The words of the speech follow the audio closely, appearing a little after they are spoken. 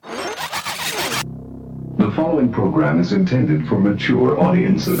The following program is intended for mature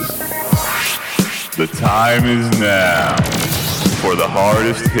audiences. The time is now for the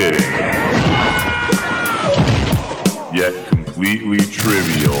hardest hitting, yet completely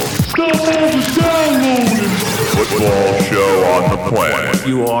trivial football show on the planet.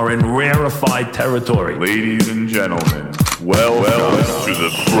 You are in rarefied territory. Ladies and gentlemen, welcome to the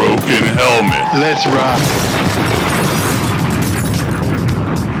Broken Helmet. Let's rock.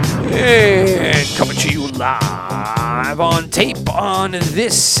 And coming to you live on tape on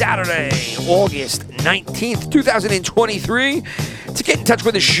this Saturday, August 19th, 2023. To get in touch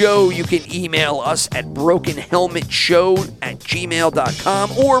with the show, you can email us at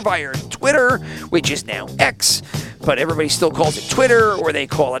brokenhelmetshow@gmail.com or via Twitter, which is now X, but everybody still calls it Twitter, or they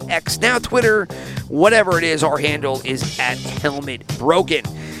call it X now Twitter. Whatever it is, our handle is @HelmetBroken.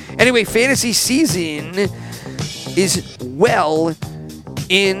 Anyway, fantasy season is well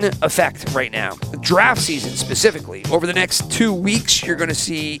in effect right now. Draft season specifically. Over the next 2 weeks, you're going to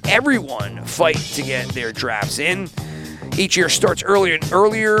see everyone fight to get their drafts in. Each year starts earlier and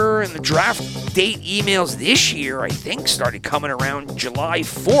earlier, and the draft date emails this year, I think, started coming around July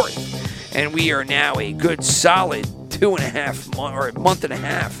 4th. And we are now a good solid 2.5 months, or a month and a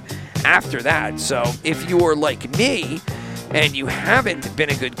half after that. So if you are like me, and you haven't been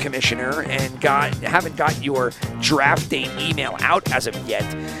a good commissioner and haven't got your draft date email out as of yet,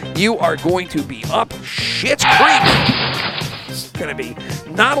 you are going to be up shit's creek. It's going to be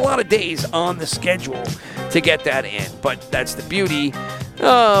not a lot of days on the schedule to get that in, but that's the beauty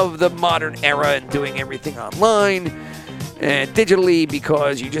of the modern era and doing everything online and digitally,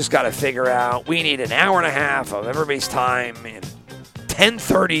 because you just got to figure out, we need an hour and a half of everybody's time and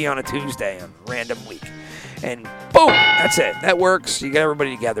 10:30 on a Tuesday on a random week. And boom, that's it. That works. You get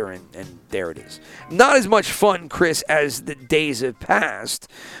everybody together, and there it is. Not as much fun, Chris, as the days have passed,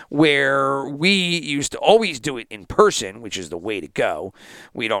 where we used to always do it in person, which is the way to go.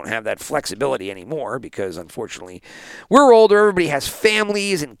 We don't have that flexibility anymore because, unfortunately, we're older. Everybody has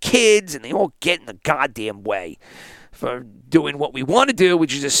families and kids, and they all get in the goddamn way for doing what we want to do,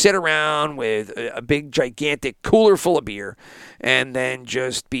 which is just sit around with a big, gigantic cooler full of beer and then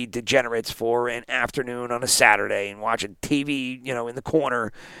just be degenerates for an afternoon on a Saturday and watching TV, in the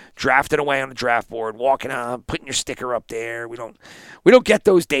corner, drafting away on the draft board, walking up, putting your sticker up there. We don't get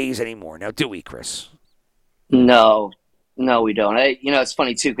those days anymore. Now, do we, Chris? No, we don't. It's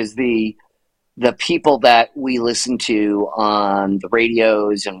funny, too, because the people that we listen to on the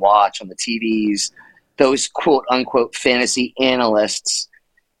radios and watch on the TVs, those quote-unquote fantasy analysts,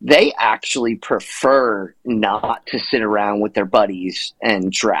 they actually prefer not to sit around with their buddies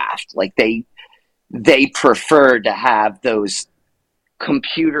and draft. Like, they prefer to have those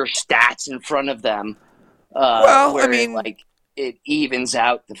computer stats in front of them. It evens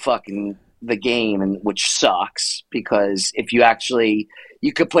out the game, and which sucks, because if you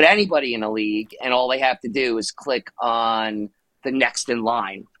could put anybody in a league and all they have to do is click on the next in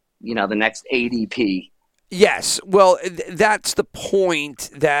line, the next ADP. Yes, well, that's the point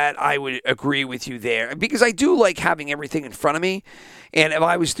that I would agree with you there, because I do like having everything in front of me, and if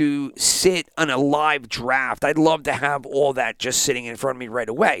I was to sit on a live draft, I'd love to have all that just sitting in front of me right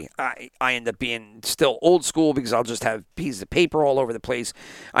away. I end up being still old school because I'll just have pieces of paper all over the place.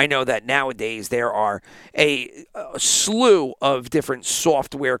 I know that nowadays there are a slew of different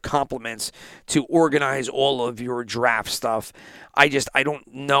software complements to organize all of your draft stuff. I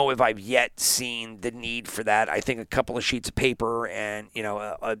don't know if I've yet seen the need for that. I think a couple of sheets of paper and,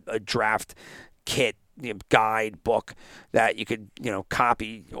 a draft kit, guide book that you could,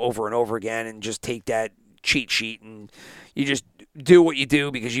 copy over and over again and just take that cheat sheet and you just do what you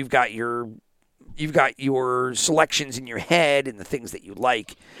do because you've got your selections in your head and the things that you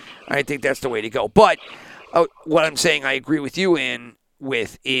like. I think that's the way to go. But what I'm saying I agree with you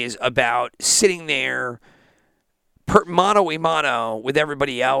with is about sitting there mano a mano with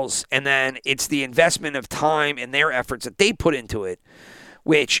everybody else, and then it's the investment of time and their efforts that they put into it,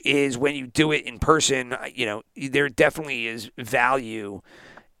 which is when you do it in person, there definitely is value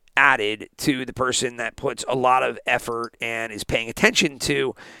added to the person that puts a lot of effort and is paying attention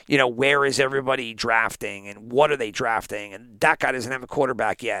to, where is everybody drafting and what are they drafting, and that guy doesn't have a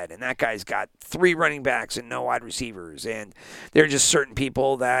quarterback yet, and that guy's got 3 running backs and no wide receivers, and there are just certain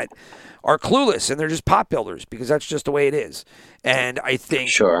people that are clueless and they're just pot builders because that's just the way it is. And I think,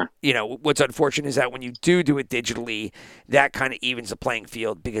 sure, what's unfortunate is that when you do it digitally, that kind of evens the playing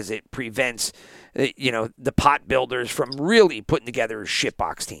field because it prevents, the pot builders from really putting together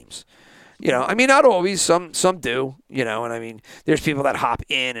shitbox teams. I mean, not always. Some do. And I mean, there's people that hop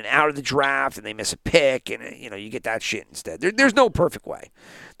in and out of the draft and they miss a pick, and you get that shit instead. There's no perfect way.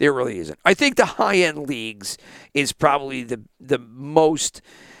 There really isn't. I think the high end leagues is probably the most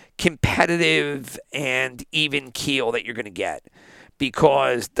competitive and even keel that you're going to get.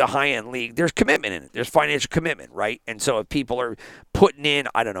 Because the high-end league, there's commitment in it. There's financial commitment, right? And so if people are putting in,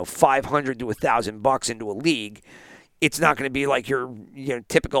 I don't know, $500 to $1,000 into a league, it's not going to be like your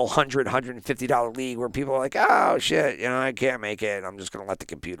typical $150 league where people are like, oh, shit, I can't make it. I'm just going to let the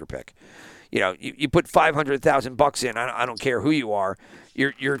computer pick. You put $500,000 in, I don't care who you are,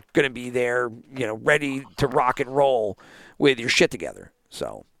 you're going to be there, ready to rock and roll with your shit together.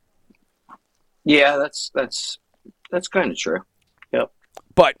 So. Yeah, that's kind of true. Yep.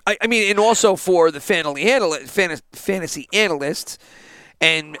 But, I mean, and also for the fantasy analysts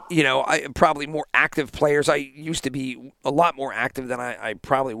and, probably more active players. I used to be a lot more active than I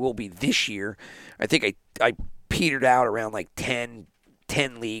probably will be this year. I think I petered out around like 10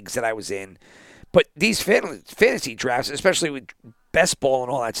 leagues that I was in. But these fantasy drafts, especially with best ball and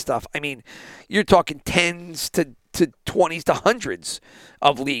all that stuff, I mean, you're talking 10s to 20s to hundreds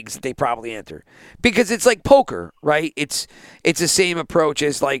of leagues that they probably enter. Because it's like poker, right? It's the same approach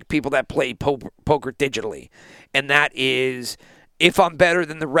as like people that play poker digitally. And that is, if I'm better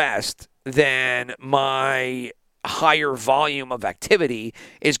than the rest, then my higher volume of activity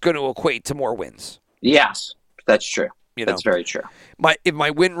is going to equate to more wins. Yes, that's true. That's very true. If my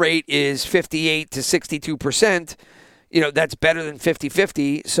win rate is 58 to 62%, that's better than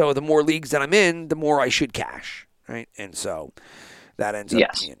 50-50. So the more leagues that I'm in, the more I should cash, right? And so that ends up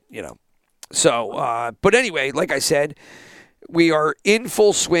being, So, but anyway, like I said, we are in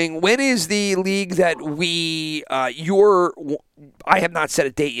full swing. When is the league that I have not set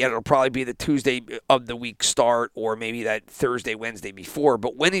a date yet. It'll probably be the Tuesday of the week start or maybe that Thursday, Wednesday before.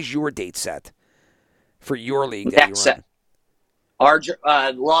 But when is your date set for your league that you're running? Our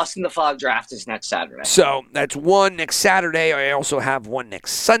Lost in the Fog draft is next Saturday. So that's one next Saturday. I also have one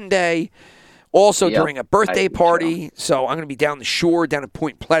next Sunday. Also during a birthday party. So I'm going to be down the shore, down at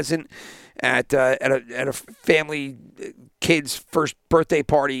Point Pleasant at a family kid's first birthday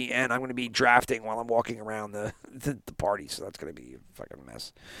party, and I'm going to be drafting while I'm walking around the party. So that's going to be a fucking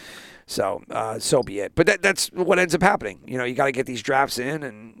mess. So so be it. But that's what ends up happening. You got to get these drafts in,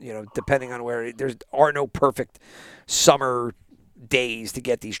 and depending on where there are no perfect summer days to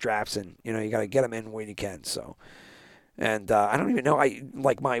get these drafts in. You got to get them in when you can. So, and I don't even know. I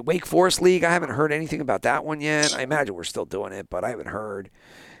like my Wake Forest league. I haven't heard anything about that one yet. I imagine we're still doing it, but I haven't heard.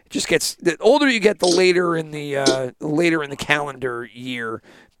 It just gets the older you get, the later in the calendar year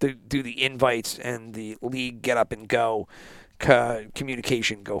to do the invites and the league get up and go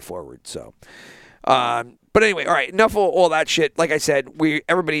communication go forward. So. But anyway, all right, enough of all that shit. Like I said,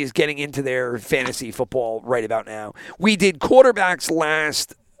 everybody is getting into their fantasy football right about now. We did quarterbacks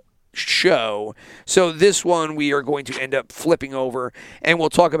last show, so this one we are going to end up flipping over, and we'll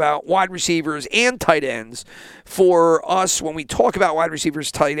talk about wide receivers and tight ends. For us, when we talk about wide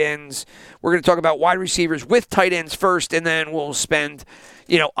receivers, tight ends, we're going to talk about wide receivers with tight ends first, and then we'll spend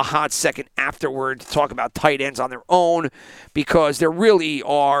a hot second afterward to talk about tight ends on their own, because there really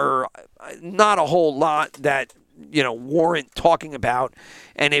are not a whole lot that warrant talking about.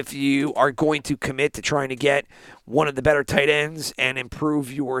 And if you are going to commit to trying to get one of the better tight ends and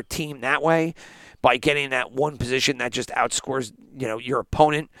improve your team that way by getting that one position that just outscores your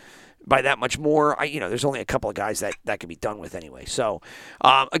opponent by that much more, there's only a couple of guys that can be done with anyway. So,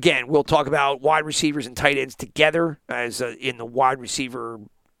 again, we'll talk about wide receivers and tight ends together as in the wide receiver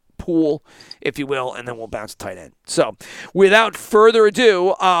pool, if you will, and then we'll bounce to tight end. So, without further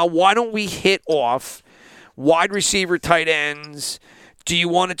ado, why don't we hit off wide receiver, tight ends? Do you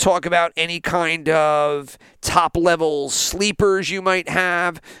want to talk about any kind of top-level sleepers you might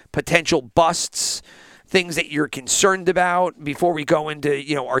have, potential busts, things that you're concerned about before we go into,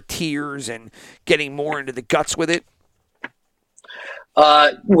 our tiers and getting more into the guts with it?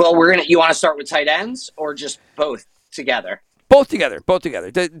 Well, you want to start with tight ends or just both together? Both together.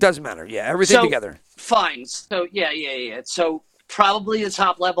 Doesn't matter. Yeah, everything together. Fine. So, yeah. So, probably the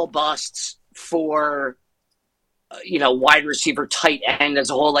top-level busts for, wide receiver, tight end as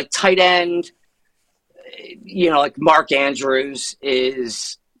a whole. Like, tight end, like Mark Andrews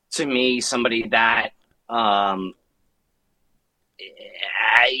is, to me, somebody that,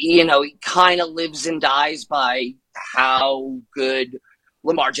 he kind of lives and dies by how good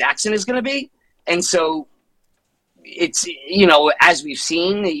Lamar Jackson is going to be. And so, it's, as we've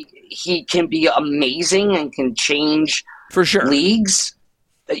seen, he can be amazing and can change for sure leagues.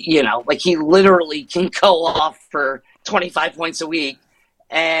 Like he literally can go off for 25 points a week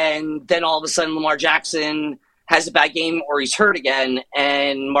and then all of a sudden Lamar Jackson has a bad game or he's hurt again,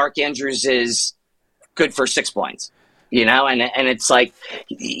 and Mark Andrews is good for 6 points. And it's like,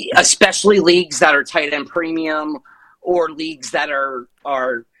 especially leagues that are tight end premium or leagues that are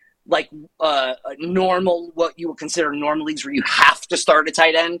like normal, what you would consider normal leagues where you have to start a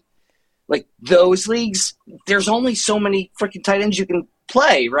tight end. Like those leagues, there's only so many freaking tight ends you can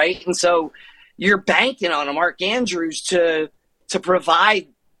play, right? And so you're banking on a Mark Andrews to provide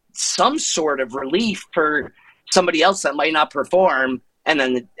some sort of relief for somebody else that might not perform, and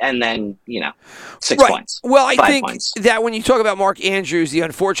then 6 points. Well, I 5 think points. that when you talk about Mark Andrews, the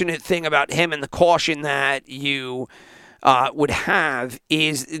unfortunate thing about him and the caution that you would have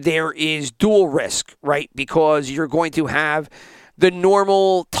is there is dual risk, right? Because you're going to have the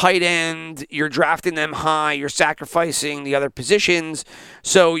normal tight end, you're drafting them high, you're sacrificing the other positions,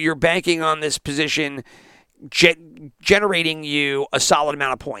 so you're banking on this position generating you a solid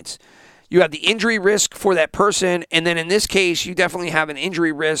amount of points. You have the injury risk for that person, and then in this case, you definitely have an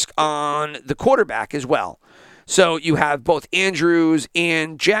injury risk on the quarterback as well. So you have both Andrews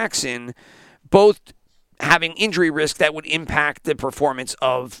and Jackson both having injury risk that would impact the performance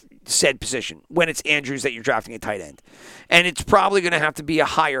of said position when it's Andrews that you're drafting a tight end. And it's probably going to have to be a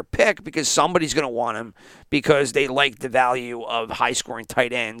higher pick because somebody's going to want him because they like the value of high-scoring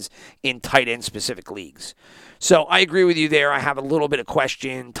tight ends in tight end-specific leagues. So I agree with you there. I have a little bit of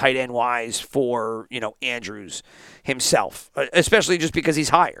question tight end-wise for, Andrews himself, especially just because he's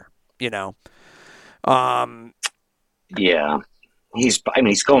higher, Yeah.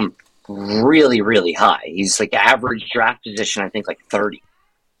 He's going really, really high. He's like average draft position, I think, like 30.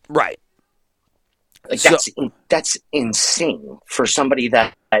 Right. Like that's insane for somebody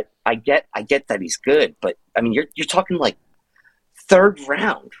that I get that he's good, but I mean you're talking like third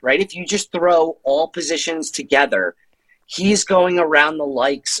round, right? If you just throw all positions together, he's going around the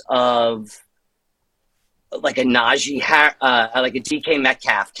likes of like a Najee, like a DK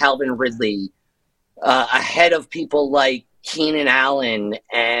Metcalf, Calvin Ridley, ahead of people like Keenan Allen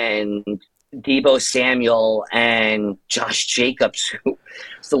and Deebo Samuel and Josh Jacobs, who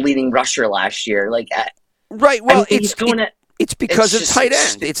was the leading rusher last year. Like, right. Well, it's because of just tight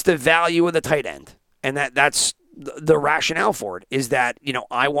end. It's the value of the tight end, and that's the rationale for it. Is that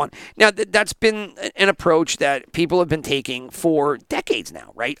I want now that's been an approach that people have been taking for decades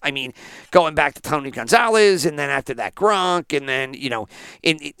now, right? I mean, going back to Tony Gonzalez, and then after that Gronk, and then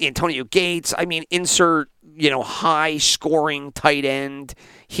in Antonio Gates. I mean, insert high scoring tight end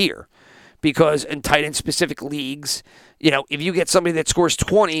here. Because in tight end specific leagues, if you get somebody that scores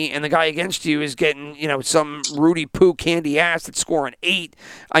 20 and the guy against you is getting, some Rudy Poo candy ass that's scoring 8,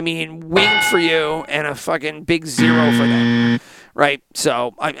 I mean, win for you and a fucking big 0 for them, right?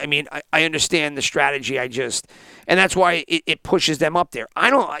 So, I mean, I understand the strategy. And that's why it pushes them up there. I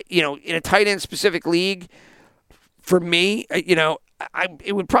don't, in a tight end specific league, for me,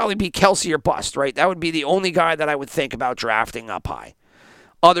 it would probably be Kelsey or bust, right? That would be the only guy that I would think about drafting up high.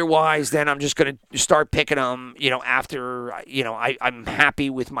 Otherwise, then I'm just going to start picking them, after, I'm happy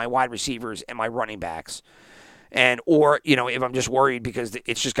with my wide receivers and my running backs. Or if I'm just worried because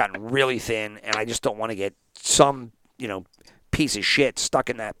it's just gotten really thin and I just don't want to get some, piece of shit stuck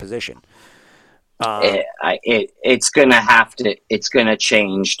in that position. It's going to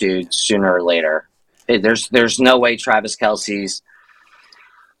change, dude, sooner or later. There's no way Travis Kelce's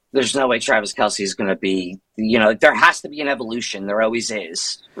going to be, there has to be an evolution. There always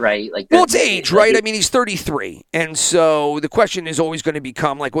is, right? Like, well, it's age, right? I mean, he's 33. And so the question is always going to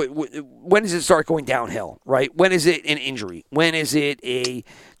become, like, when does it start going downhill, right? When is it an injury? When is it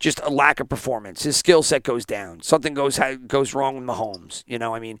just a lack of performance? His skill set goes down. Something goes wrong with Mahomes.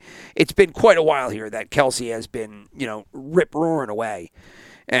 I mean, it's been quite a while here that Kelce has been, rip-roaring away.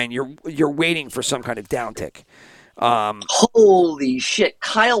 And you're waiting for some kind of downtick. Holy shit!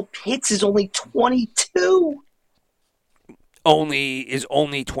 Kyle Pitts is only 22.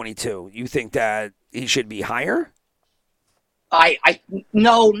 Only 22. You think that he should be higher?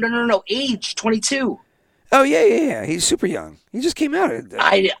 No. Age 22. Oh yeah. He's super young. He just came out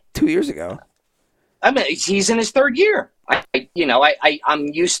 2 years ago. I mean, he's in his third year. I'm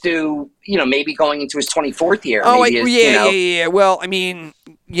used to maybe going into his 24th year. Oh, yeah. Well, I mean,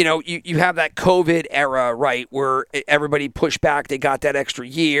 you have that COVID era, right, where everybody pushed back. They got that extra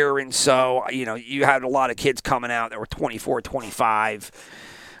year, and so you had a lot of kids coming out that were 24, 25.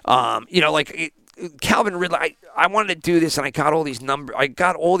 Like Calvin Ridley. I wanted to do this, and I got all these numbers. I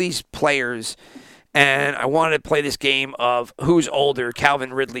got all these players, and I wanted to play this game of who's older,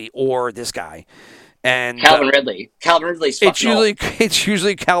 Calvin Ridley or this guy. And Calvin Ridley. Calvin Ridley's fucking old. It's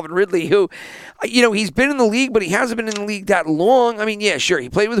usually Calvin Ridley who, he's been in the league, but he hasn't been in the league that long. I mean, yeah, sure, he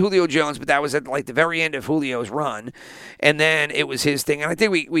played with Julio Jones, but that was at like the very end of Julio's run, and then it was his thing. And I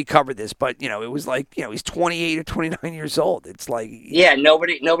think we covered this, but it was like he's 28 or 29 years old. It's like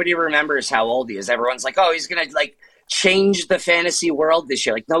nobody remembers how old he is. Everyone's like, oh, he's gonna like change the fantasy world this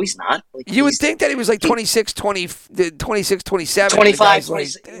year. Like, no, he's not. Like, you would think that he was like 26, 27. 25, like,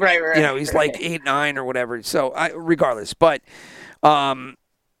 right. He's like 8, 9 or whatever. So regardless, but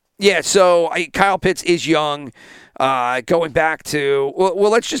so Kyle Pitts is young. Going back to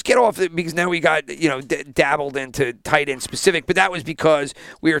well, let's just get off it because now we got dabbled into tight end specific, but that was because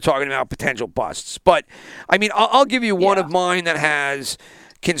we were talking about potential busts. But I mean, I'll give you one of mine that has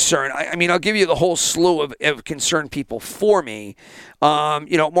concern. I mean, I'll give you the whole slew of concerned people for me.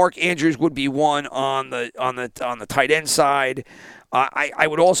 Mark Andrews would be one on the tight end side. I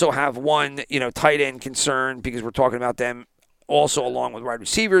would also have one tight end concern because we're talking about them also along with wide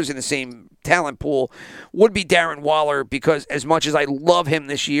receivers in the same talent pool, would be Darren Waller, because as much as I love him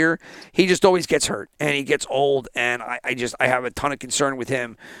this year, he just always gets hurt and he gets old, and I have a ton of concern with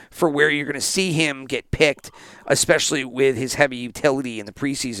him for where you're going to see him get picked, especially with his heavy utility in the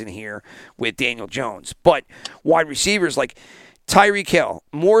preseason here with Daniel Jones. But wide receivers like Tyreek Hill,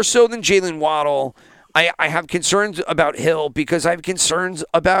 more so than Jalen Waddle, I have concerns about Hill because I have concerns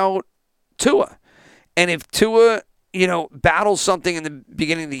about Tua. And if Tua battles something in the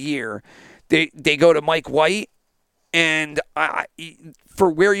beginning of the year, they go to Mike White, and for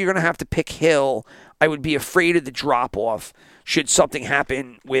where you're going to have to pick Hill, I would be afraid of the drop-off should something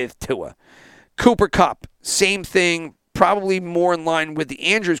happen with Tua. Cooper Kupp, same thing, probably more in line with the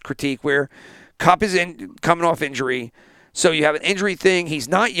Andrews critique, where Kupp is coming off injury, so you have an injury thing. He's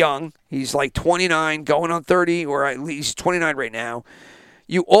not young. He's like 29, going on 30, or at least 29 right now.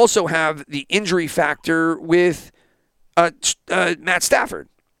 You also have the injury factor with Matt Stafford,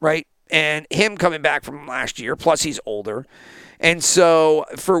 right? And him coming back from last year, plus he's older. And so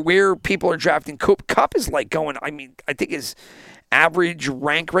for where people are drafting, Kupp is like going, I think his average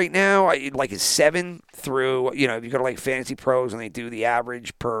rank right now, is 7 through, if you go to like Fantasy Pros and they do the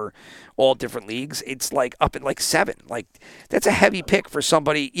average per all different leagues, it's like up at like 7. Like, that's a heavy pick for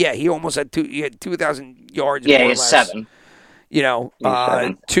somebody. Yeah, he almost had 2,000 yards. Yeah, he's 7.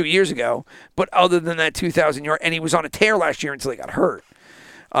 2 years ago. But other than that 2,000 yard, and he was on a tear last year until he got hurt.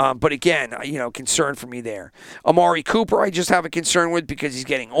 But again, concern for me there. Amari Cooper, I just have a concern with because he's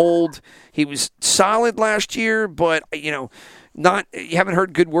getting old. He was solid last year, but you haven't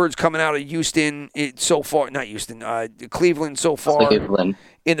heard good words coming out of Houston so far. Not Houston, Cleveland so far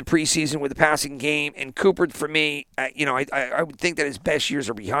in the preseason with the passing game. And Cooper, for me, I would think that his best years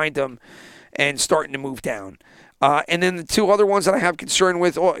are behind him and starting to move down. And then the two other ones that I have concern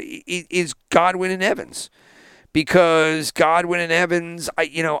with is Godwin and Evans. Because Godwin and Evans, I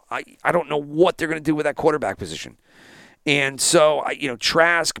don't know what they're going to do with that quarterback position. And so,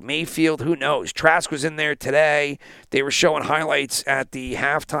 Trask, Mayfield, who knows? Trask was in there today. They were showing highlights at the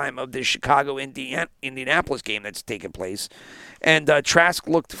halftime of the Chicago-Indianapolis game that's taken place. And Trask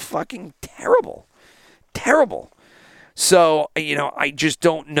looked fucking terrible. Terrible. So, I just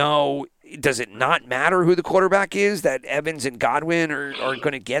don't know. Does it not matter who the quarterback is, that Evans and Godwin are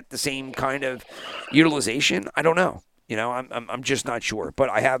going to get the same kind of utilization? I don't know. I'm just not sure, but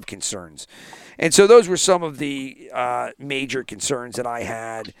I have concerns. And so those were some of the major concerns that I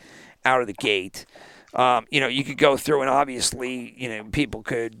had out of the gate. You could go through and obviously, people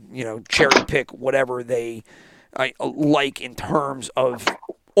could, cherry pick whatever they like in terms of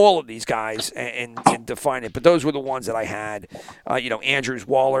all of these guys and define it. But those were the ones that I had. Andrews,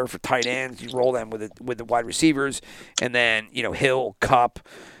 Waller for tight ends. You roll them with the wide receivers. And then, Hill, Kupp,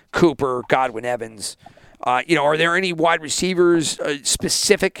 Cooper, Godwin, Evans. Are there any wide receivers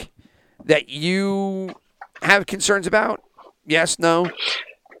specific that you have concerns about? Yes, no?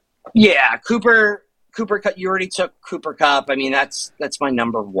 Yeah, Cooper Kupp. You already took Cooper Kupp. I mean, that's my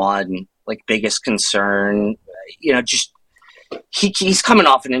number one, biggest concern. Just he's coming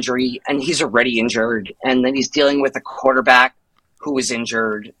off an injury, and he's already injured, and then he's dealing with a quarterback who is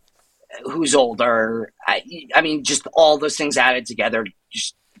injured, who's older. I mean, just all those things added together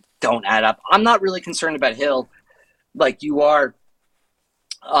just don't add up. I'm not really concerned about Hill like you are.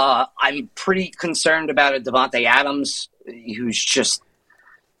 I'm pretty concerned about a Devontae Adams who's just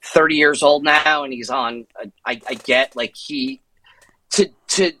 30 years old now, and he's on. I get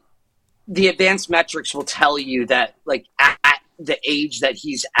the advanced metrics will tell you that at the age that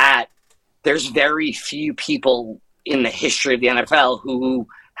he's at, there's very few people in the history of the NFL who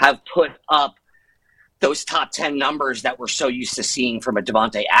have put up those top 10 numbers that we're so used to seeing from a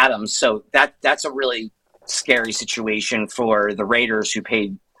Devontae Adams. So that's a really scary situation for the Raiders, who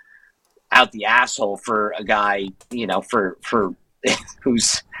paid out the asshole for a guy, for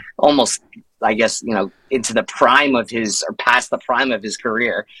who's almost, I guess, into the prime of his, or past the prime of his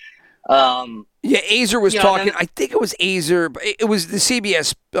career. Azer was talking. I think it was Azer. It was the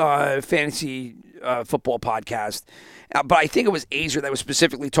CBS fantasy football podcast. But I think it was Azer that was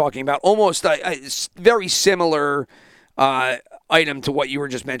specifically talking about almost a very similar item to what you were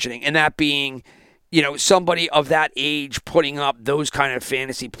just mentioning, and that being, somebody of that age putting up those kind of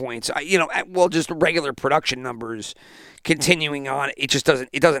fantasy points. Just regular production numbers continuing on. It just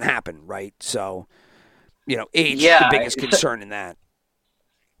doesn't happen, right? So, age is the biggest concern in that.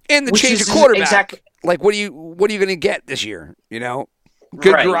 And the change of quarterback. Exactly. Like, what are you going to get this year? Good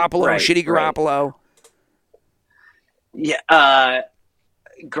Garoppolo, shitty Garoppolo. Right. Yeah,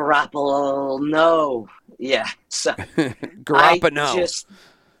 Garoppolo, no. Yeah, so Garoppolo.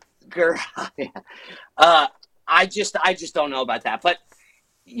 I just don't know about that. But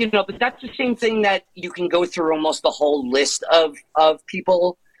but that's the same thing that you can go through almost the whole list of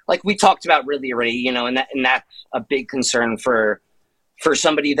people, like we talked about really already. And that's a big concern for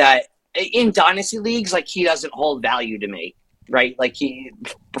somebody that in dynasty leagues, like, he doesn't hold value to me. Right, like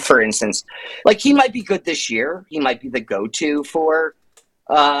for instance, like, he might be good this year. He might be the go-to for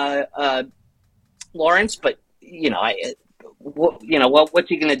Lawrence, but what's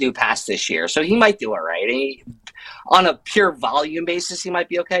he going to do past this year? So he might do all right. On a pure volume basis, he might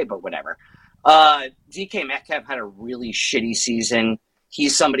be okay, but whatever. DK Metcalf had a really shitty season.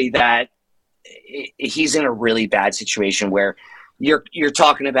 He's somebody that he's in a really bad situation where you're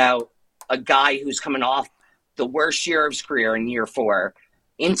talking about a guy who's coming off the worst year of his career in year 4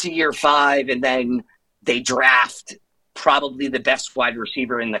 into year 5, and then they draft probably the best wide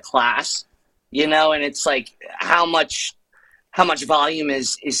receiver in the class, and it's like, how much volume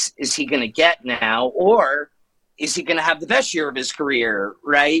is he going to get now, or is he going to have the best year of his career,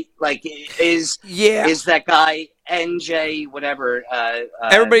 right? Like, is that guy NJ whatever?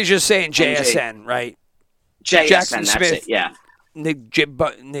 Everybody's just saying JSN, right? JSN, Jackson that's Smith, it, yeah.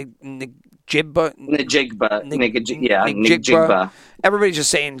 Njigba. Everybody's just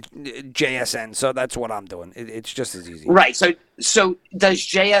saying JSN, so that's what I'm doing. It's just as easy. Right. So does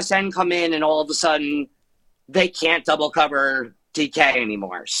JSN come in and all of a sudden they can't double cover DK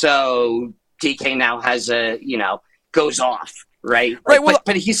anymore? So DK now has goes off, right? Right. Well,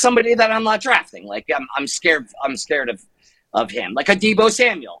 but he's somebody that I'm not drafting. Like, I'm scared of him. Like a Deebo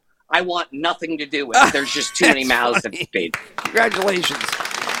Samuel, I want nothing to do with. There's just too many mouths to feed. Congratulations.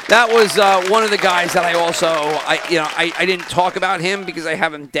 That was one of the guys that I didn't talk about him because I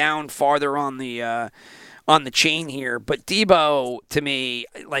have him down farther on the chain here. But Deebo, to me,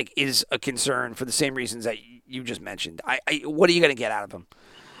 like, is a concern for the same reasons that you just mentioned. What are you going to get out of him?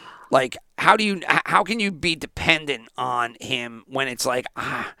 Like, how can you be dependent on him when it's like,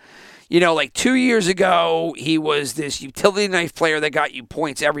 like 2 years ago, he was this utility knife player that got you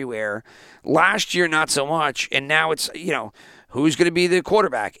points everywhere. Last year, not so much. And now it's, who's going to be the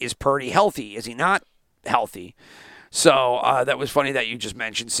quarterback? Is Purdy healthy? Is he not healthy? So that was funny that you just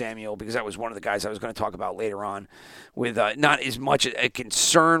mentioned Samuel, because that was one of the guys I was going to talk about later on with not as much a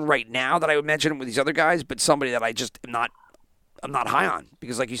concern right now that I would mention with these other guys, but somebody that I'm not high on,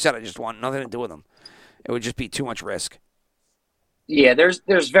 because like you said, I just want nothing to do with him. It would just be too much risk. Yeah,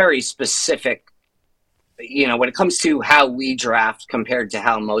 there's very specific, when it comes to how we draft compared to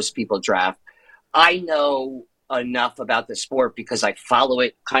how most people draft. I know enough about the sport because I follow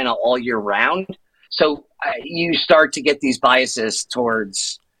it kind of all year round. So you start to get these biases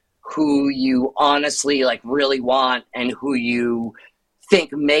towards who you honestly really want and who you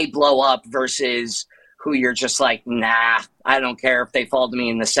think may blow up versus who you're just like, nah, I don't care if they fall to me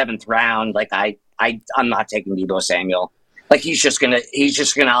in the 7th round. Like, I'm not taking Deebo Samuel. Like, he's just gonna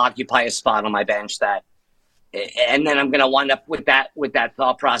occupy a spot on my bench and then I'm gonna wind up with that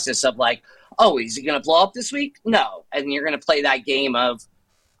thought process of like, oh, is he gonna blow up this week? No. And you're gonna play that game of,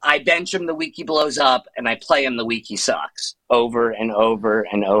 I bench him the week he blows up and I play him the week he sucks, over and over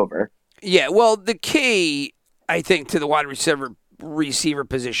and over. Yeah, well, the key, I think, to the wide receiver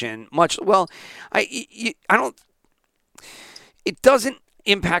position, it doesn't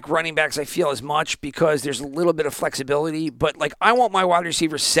impact running backs, I feel, as much because there's a little bit of flexibility. But, I want my wide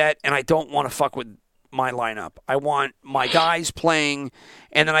receiver set, and I don't want to fuck with my lineup. I want my guys playing,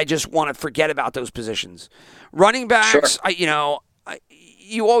 and then I just want to forget about those positions. Running backs, sure.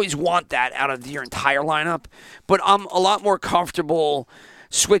 You always want that out of your entire lineup, but I'm a lot more comfortable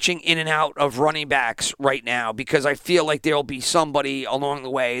switching in and out of running backs right now because I feel like there'll be somebody along the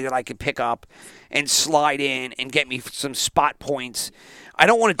way that I can pick up and slide in and get me some spot points. I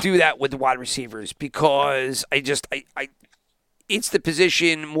don't want to do that with the wide receivers because it's the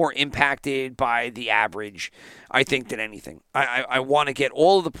position more impacted by the average, I think, than anything. I want to get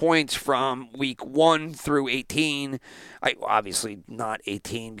all of the points from week 1 through 18. Obviously not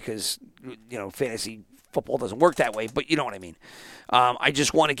 18 because, fantasy football doesn't work that way, but you know what I mean. I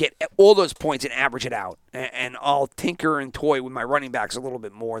just want to get all those points and average it out. And I'll tinker and toy with my running backs a little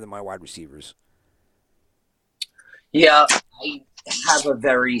bit more than my wide receivers. Yeah, I have a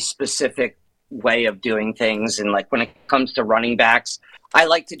very specific way of doing things, and like when it comes to running backs, I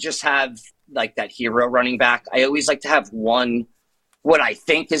like to just have like that hero running back. I always like to have one what I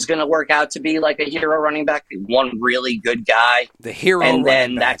think is going to work out to be like a hero running back, one really good guy, the hero and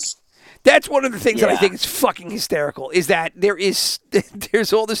then running back. That's one of the things that I think is fucking hysterical is that there's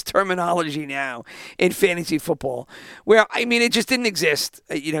all this terminology now in fantasy football where, I mean, it just didn't exist,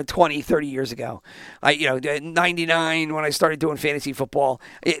 20, 30 years ago. 99 when I started doing fantasy football,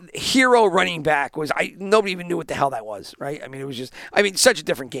 hero running back nobody even knew what the hell that was, right? I mean, it was just, such a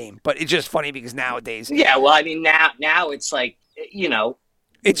different game, but it's just funny because nowadays. Yeah, well, I mean, now it's like,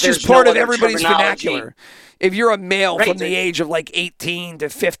 it's just part of everybody's vernacular. If you're a male from the age of like 18 to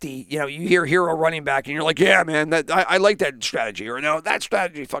 50, you hear hero running back and you're like, yeah, man, I like that strategy. Or no, that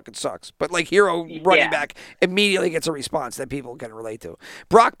strategy fucking sucks. But like hero running back immediately gets a response that people can relate to.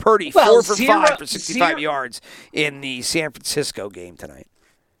 Brock Purdy, 4 for 5 for 65 yards in the San Francisco game tonight.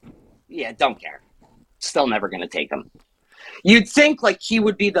 Yeah, don't care. Still never going to take him. You'd think like he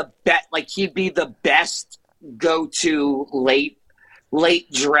would be the he'd be the best go-to late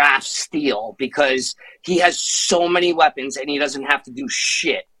draft steal because he has so many weapons and he doesn't have to do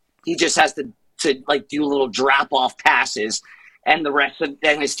shit. He just has to like do little drop-off passes, and the rest of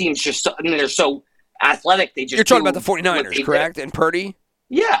his team's just they're so athletic. They just You're talking about the 49ers, correct? And Purdy?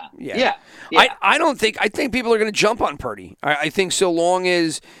 Yeah. I think people are going to jump on Purdy. I think so long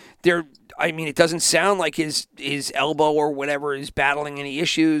as it doesn't sound like his elbow or whatever is battling any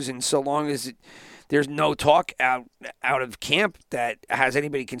issues, and so long as there's no talk out of camp that has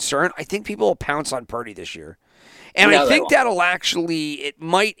anybody concerned, I think people will pounce on Purdy this year. And I think it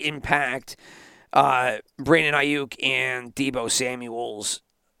might impact Brandon Ayuk and Deebo Samuel's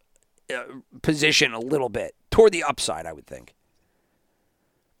position a little bit toward the upside, I would think.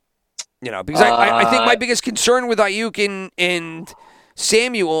 Because I think my biggest concern with Ayuk and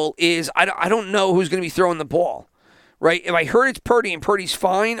Samuel is I don't know who's going to be throwing the ball. Right? If I heard it's Purdy and Purdy's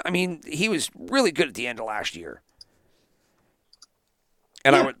fine, he was really good at the end of last year.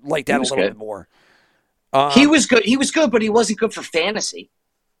 And I would like that a little bit more. He was good. He was good, but he wasn't good for fantasy.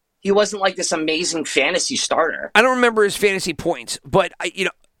 He wasn't like this amazing fantasy starter. I don't remember his fantasy points, but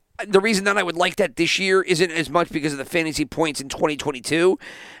the reason that I would like that this year isn't as much because of the fantasy points in 2022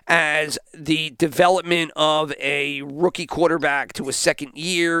 as the development of a rookie quarterback to a second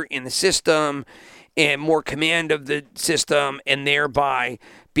year in the system and more command of the system, and thereby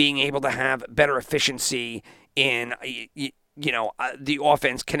being able to have better efficiency in, the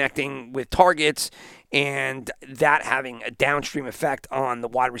offense connecting with targets, and that having a downstream effect on the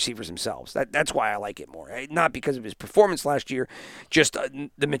wide receivers themselves. That's why I like it more. Right? Not because of his performance last year, just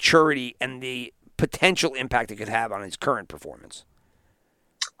the maturity and the potential impact it could have on his current performance.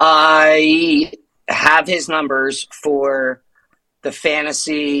 I have his numbers for the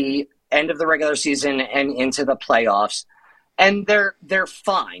fantasy end of the regular season and into the playoffs, and they're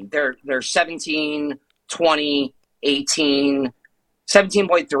fine. They're 17, 20, 18,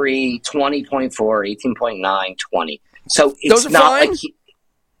 17.3, 20.4, 18.9, 20. So it's not fine?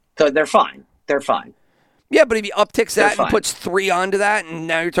 So they're fine. They're fine. Yeah, but if he upticks that and puts 3 onto that, and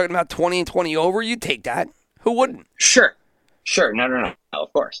now you're talking about 20 and 20 over, you'd take that. Who wouldn't? Sure. No,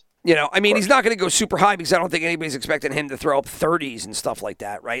 of course. He's not going to go super high because I don't think anybody's expecting him to throw up 30s and stuff like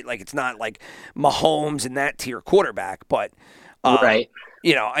that, right? Like, it's not like Mahomes and that tier quarterback, but, right.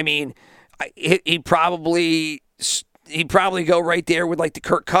 He'd probably go right there with like the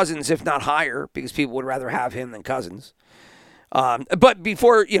Kirk Cousins, if not higher, because people would rather have him than Cousins. But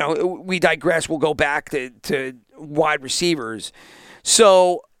before, we digress, we'll go back to wide receivers.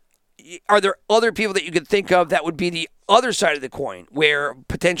 So are there other people that you could think of that would be the other side of the coin, where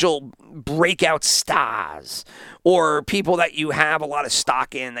potential breakout stars or people that you have a lot of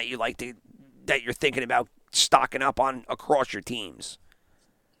stock in that that you're thinking about stocking up on across your teams?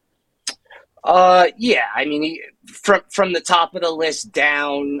 Yeah. From the top of the list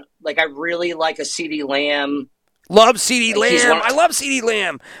down, like I really like a CeeDee Lamb. Love CeeDee Lamb. I love CeeDee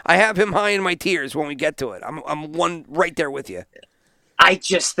Lamb. I have him high in my tiers when we get to it. I'm one right there with you. I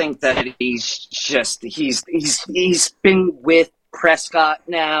just think that he's been with Prescott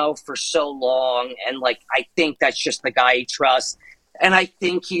now for so long, and like I think that's just the guy he trusts, and I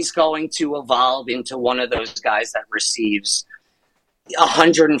think he's going to evolve into one of those guys that receives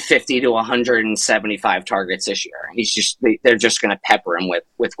 150 to 175 targets this year. They're just going to pepper him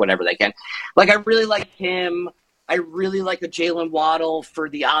with whatever they can. Like I really like him. I really like a Jalen Waddle for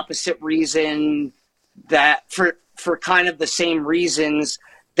the opposite reason, that for kind of the same reasons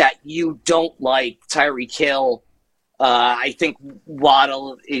that you don't like Tyreek Hill. I think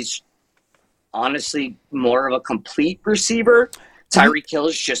Waddle is honestly more of a complete receiver. Tyreek Hill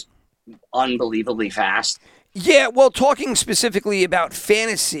is just unbelievably fast. Yeah, well, talking specifically about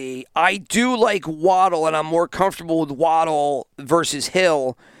fantasy, I do like Waddle, and I'm more comfortable with Waddle versus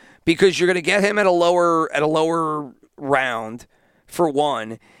Hill because you're going to get him at a lower round for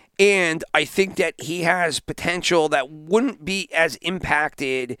one, and I think that he has potential that wouldn't be as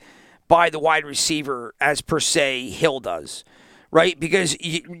impacted by the wide receiver as per se Hill does, right? Because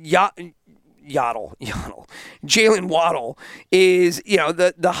Jalen Waddle is,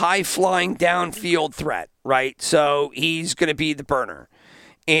 the high-flying downfield threat, right? So he's going to be the burner.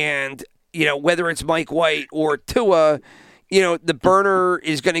 And, whether it's Mike White or Tua, the burner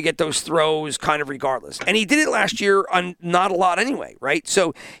is going to get those throws kind of regardless. And he did it last year on not a lot anyway, right?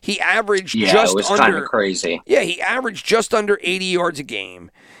 So he averaged it was kind of crazy. Yeah, he averaged just under 80 yards a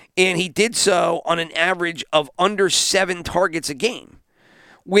game. And he did so on an average of under 7 targets a game,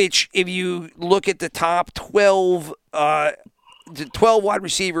 which if you look at the top 12 wide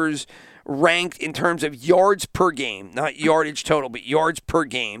receivers ranked in terms of yards per game, not yardage total, but yards per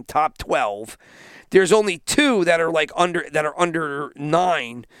game, top 12, there's only 2 that are under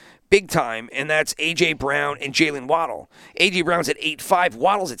 9 big time, and that's A.J. Brown and Jalen Waddle. A.J. Brown's at 8'5",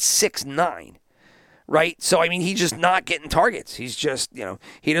 Waddle's at 6'9". Right? So, I mean, he's just not getting targets. He's just,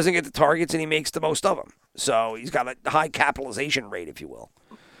 he doesn't get the targets and he makes the most of them. So he's got a high capitalization rate, if you will.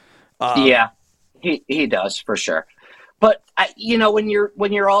 Yeah, he does for sure. But, when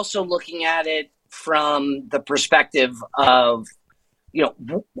you're also looking at it from the perspective of,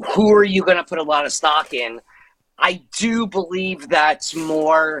 who are you going to put a lot of stock in? I do believe that's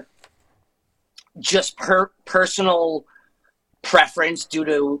more just personal preference due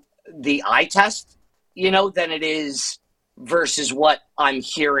to the eye test, than it is versus what I'm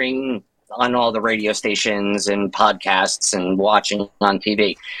hearing on all the radio stations and podcasts and watching on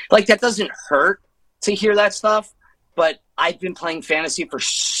TV. Like, that doesn't hurt to hear that stuff, but I've been playing fantasy for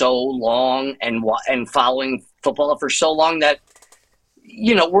so long and following football for so long that,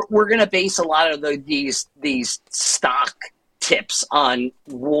 we're going to base a lot of these stock tips on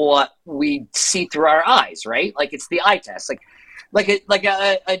what we see through our eyes, right? Like, it's the eye test. Like a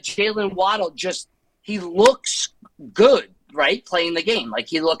Jalen Waddle, just he looks good, right? Playing the game, like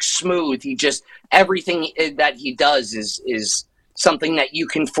he looks smooth. Everything that he does is something that you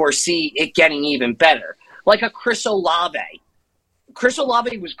can foresee it getting even better. Like a Chris Olave. Chris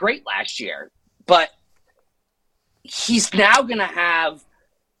Olave was great last year, but he's now going to have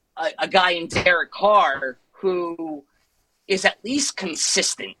a guy in Derek Carr who is at least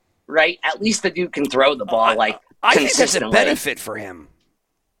consistent, right? At least the dude can throw the ball I think that's a benefit for him.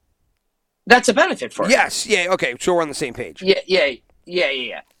 That's a benefit for him. Yes. Yeah. Okay. So we're on the same page.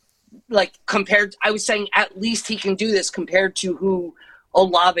 Yeah. Like I was saying, at least he can do this compared to who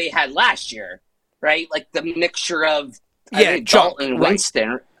Olave had last year, right? Like the mixture of Dalton and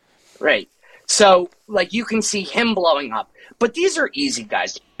Winston, right? So like you can see him blowing up. But these are easy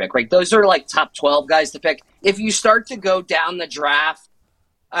guys to pick, right? Those are like top 12 guys to pick. If you start to go down the draft,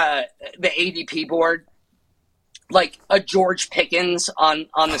 the ADP board, like a George Pickens on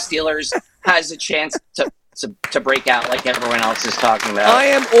the Steelers has a chance to break out like everyone else is talking about. I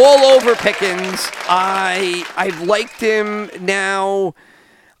am all over Pickens. I've liked him now.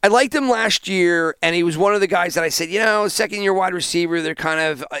 I liked him last year, and he was one of the guys that I said, second-year wide receiver,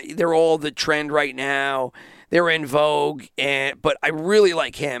 they're all the trend right now. They're in vogue, but I really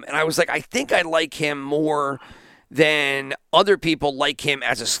like him. And I was like, I think I like him more than other people like him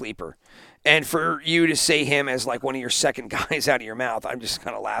as a sleeper. And for you to say him as like one of your second guys out of your mouth, I'm just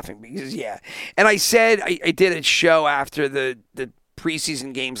kind of laughing because, yeah. And I said I did a show after the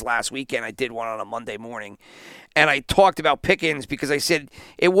preseason games last weekend. I did one on a Monday morning. And I talked about Pickens because I said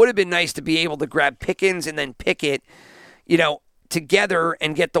it would have been nice to be able to grab Pickens and then Pickett, together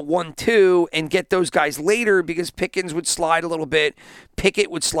and get the 1-2 and get those guys later because Pickens would slide a little bit, Pickett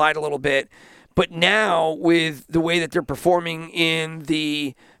would slide a little bit. But now with the way that they're performing in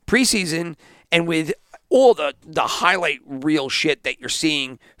the preseason and with all the highlight reel shit that you're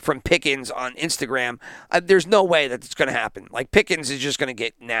seeing from Pickens on Instagram, there's no way that it's going to happen. Like, Pickens is just going to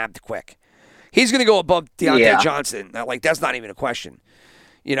get nabbed quick. He's going to go above Deontay Johnson. Now, like, that's not even a question.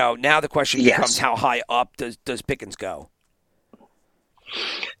 Now the question becomes how high up does Pickens go?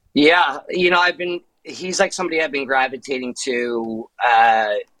 Yeah, he's like somebody I've been gravitating to.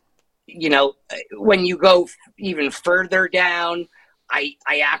 When you go even further down, I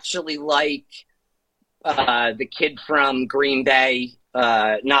actually like the kid from Green Bay,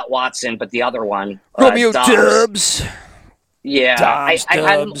 not Watson, but the other one, Romeo Doubs. Yeah, Dobbs,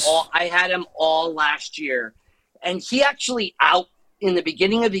 I had him all last year, and he actually in the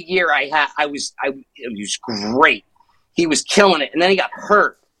beginning of the year. It was great. He was killing it, and then he got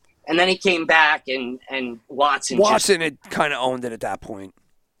hurt, and then he came back, and Watson had kind of owned it at that point.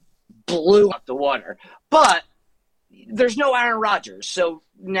 Blew up the water, but there's no Aaron Rodgers, so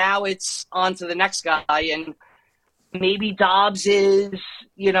now it's on to the next guy, and maybe Dobbs is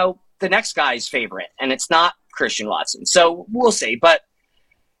the next guy's favorite, and it's not Christian Watson. So we'll see. But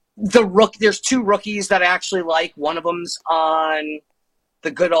there's two rookies that I actually like. One of them's on the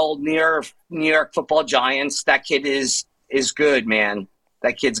good old New York Football Giants. That kid is good, man.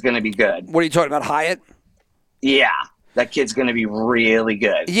 That kid's going to be good. What are you talking about, Hyatt? Yeah, that kid's going to be really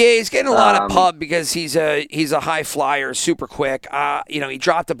good. Yeah, he's getting a lot of pub because he's a high flyer, super quick. He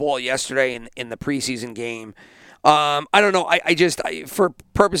dropped the ball yesterday in the preseason game. I don't know. I just for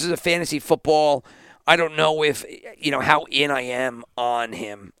purposes of fantasy football, I don't know if how in I am on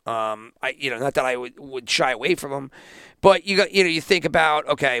him. Not that I would shy away from him, but you think about,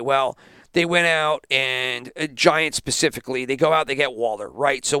 okay, well, they went out and Giants specifically, they go out, they get Waller,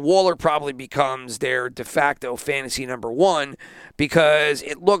 right? So Waller probably becomes their de facto fantasy number one because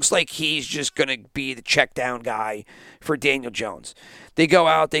it looks like he's just going to be the check down guy for Daniel Jones. They go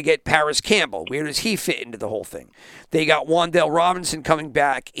out, they get Paris Campbell. Where does he fit into the whole thing? They got Wan'Dale Robinson coming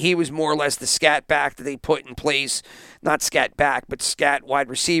back. He was more or less the scat back that they put in place. Not scat back, but scat wide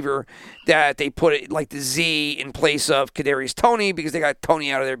receiver that they put it like the Z in place of Kadarius Toney because they got Toney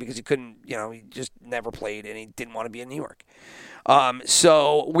out of there because he couldn't, he just never played and he didn't want to be in New York.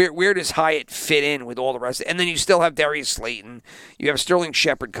 So where does Hyatt fit in with all the rest? And then you still have Darius Slayton. You have Sterling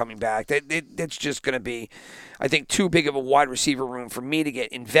Shepard coming back. That's just going to be, I think, too big of a wide receiver room for me to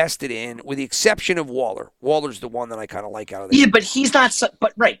get invested in, with the exception of Waller. Waller's the one that I kind of like out of there. Yeah, but he's not.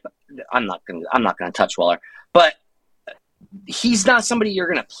 But I'm not gonna touch Waller. But he's not somebody you're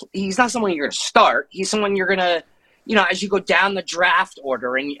gonna. He's not someone you're gonna start. He's someone you're gonna. As you go down the draft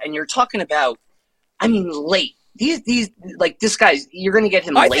order, and you're talking about, late. These like this guy's. You're gonna get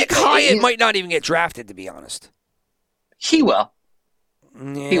him. I late. think Hyatt might not even get drafted, to be honest. He will.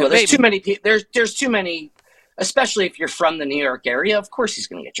 Yeah, he will. There's maybe. too many. There's too many. Especially if you're from the New York area, of course he's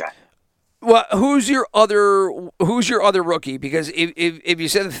going to get drafted. Well, who's your other rookie? Because if you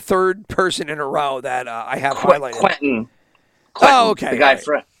said the third person in a row that I have highlighted, Quentin. Oh, okay. The guy right.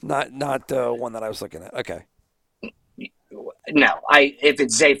 from not the one that I was looking at. Okay. No, if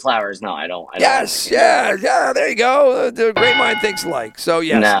it's Zay Flowers, no, I don't. Yes, yeah. There you go. The great mind thinks alike. So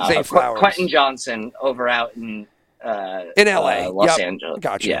yes, Zay Flowers. Quentin Johnson over out in LA, Los Angeles.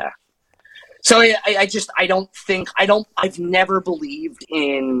 Gotcha. Yeah. So I've never believed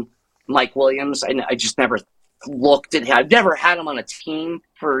in Mike Williams. I just never looked at him. I've never had him on a team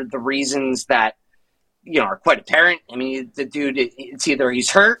for the reasons that, are quite apparent. The dude, it's either he's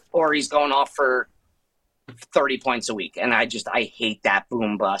hurt or he's going off for 30 points a week. And I hate that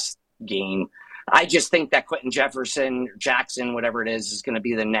boom bust game. I just think that Quentin Jackson, whatever it is going to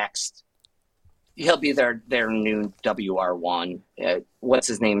be the next. He'll be their new WR1. What's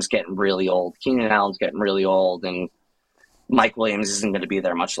his name's getting really old. Keenan Allen's getting really old, and Mike Williams isn't going to be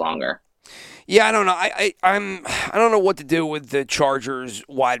there much longer. Yeah, I don't know. I don't know what to do with the Chargers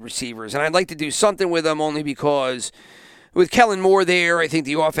wide receivers, and I'd like to do something with them only because with Kellen Moore there, I think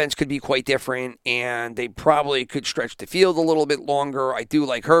the offense could be quite different, and they probably could stretch the field a little bit longer. I do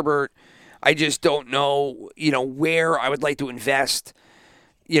like Herbert. I just don't know, where I would like to invest.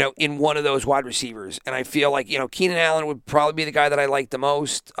 In one of those wide receivers. And I feel like, Keenan Allen would probably be the guy that I like the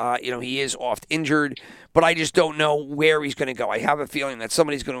most. He is oft injured, but I just don't know where he's going to go. I have a feeling that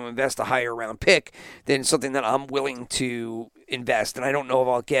somebody's going to invest a higher round pick than something that I'm willing to invest. And I don't know if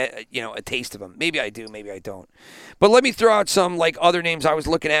I'll get, a taste of him. Maybe I do, maybe I don't. But let me throw out some other names I was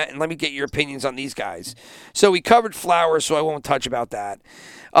looking at, and let me get your opinions on these guys. So we covered Flowers, so I won't touch about that.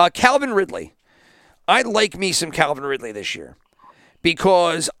 Calvin Ridley. I like me some Calvin Ridley this year,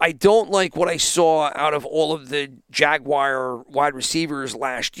 because I don't like what I saw out of all of the Jaguar wide receivers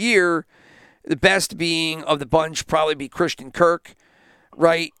last year. The best being of the bunch probably be Christian Kirk,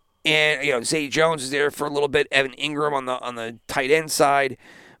 right? And Zay Jones is there for a little bit. Evan Ingram on the tight end side.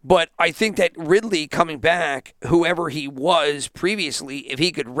 But I think that Ridley coming back, whoever he was previously, if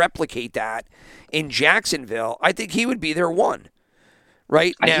he could replicate that in Jacksonville, I think he would be their one.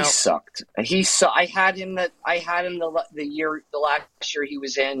 Right now, he sucked. I had him the last year he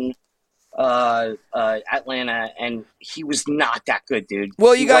was in Atlanta, and he was not that good, dude.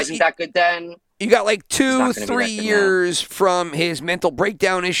 Well, he wasn't that good then. You got like 2-3 years from his mental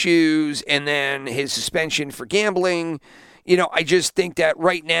breakdown issues and then his suspension for gambling. I just think that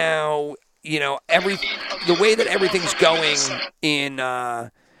right now, the way that everything's going in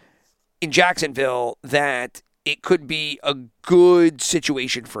Jacksonville, that it could be a good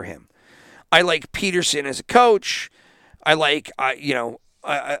situation for him. I like Peterson as a coach. I like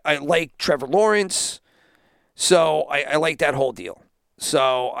I like Trevor Lawrence. So I like that whole deal.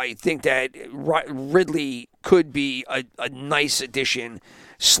 So I think that Ridley could be a nice addition.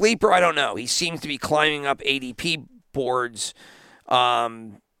 Sleeper, I don't know. He seems to be climbing up ADP boards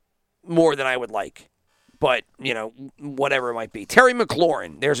more than I would like. But, whatever it might be. Terry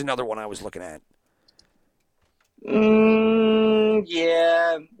McLaurin, there's another one I was looking at.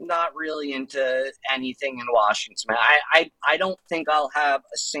 Yeah, not really into anything in Washington. I don't think I'll have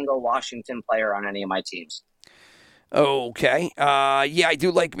a single Washington player on any of my teams. Okay. Yeah, I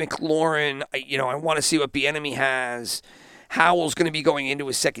do like McLaurin. I want to see what Bieniemy has. Howell's going to be going into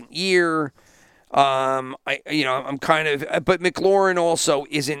his second year. I'm kind of, but McLaurin also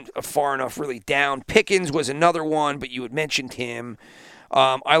isn't far enough really down. Pickens was another one, but you had mentioned him.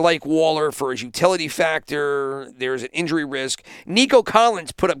 I like Waller for his utility factor. There's an injury risk. Nico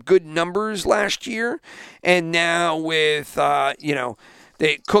Collins put up good numbers last year, and now with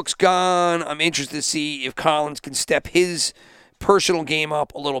Cook's gone, I'm interested to see if Collins can step his personal game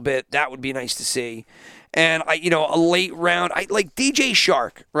up a little bit. That would be nice to see. And a late round, I like DJ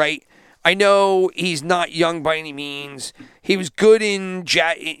Shark, right? I know he's not young by any means. He was good in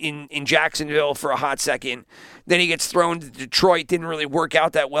Jacksonville for a hot second. Then he gets thrown to Detroit. Didn't really work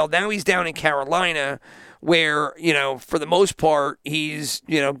out that well. Now he's down in Carolina where, for the most part, he's,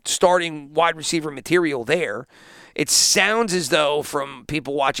 starting wide receiver material there. It sounds as though from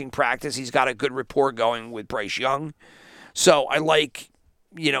people watching practice, he's got a good rapport going with Bryce Young. So I like,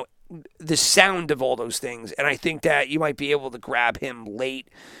 the sound of all those things. And I think that you might be able to grab him late,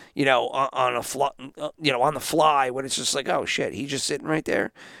 on the fly when it's just like, oh shit, he's just sitting right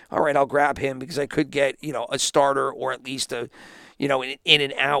there. All right, I'll grab him because I could get, a starter or at least an in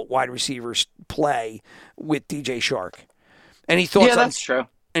and out wide receiver play with DJ Shark. Any thoughts? Yeah, that's true.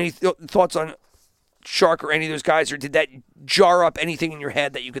 Any thoughts on Shark or any of those guys, or did that jar up anything in your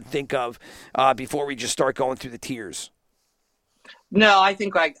head that you could think of before we just start going through the tiers? No, I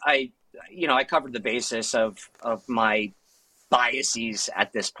think I covered the basis of my biases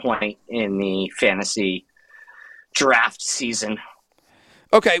at this point in the fantasy draft season.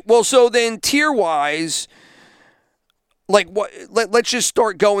 Okay, well, so then tier-wise, like what? Let's just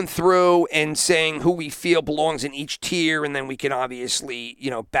start going through and saying who we feel belongs in each tier, and then we can obviously,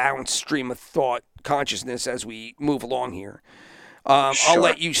 balance stream of thought consciousness as we move along here. Sure. I'll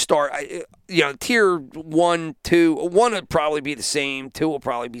let you start. Tier 1, 2, 1 would probably be the same. 2 will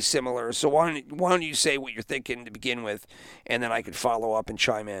probably be similar. So why don't you say what you're thinking to begin with, and then I could follow up and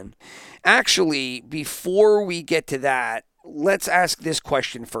chime in. Actually, before we get to that, let's ask this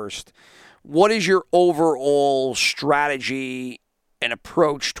question first. What is your overall strategy and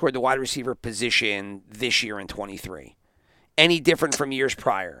approach toward the wide receiver position this year in 23? Any different from years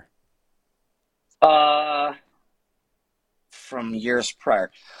prior? From years prior.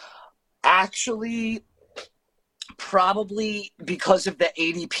 Actually, probably because of the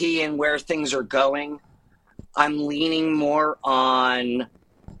ADP and where things are going, I'm leaning more on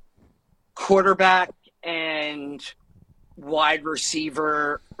quarterback and wide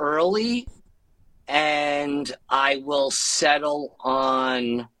receiver early, and I will settle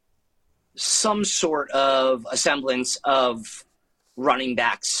on some sort of a semblance of running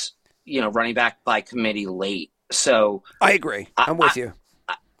backs, running back by committee late. So I agree. I'm with you.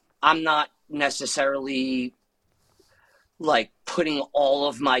 I'm not necessarily like putting all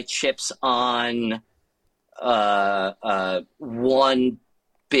of my chips on one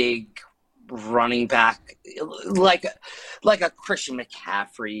big running back like a Christian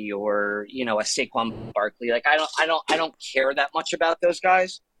McCaffrey or a Saquon Barkley. Like I don't care that much about those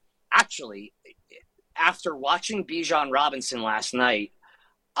guys. Actually, after watching Bijan Robinson last night,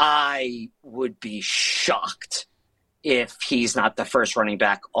 I would be shocked if he's not the first running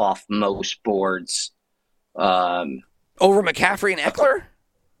back off most boards. Over McCaffrey and Eckler?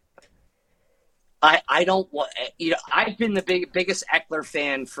 I don't want, I've been the biggest Eckler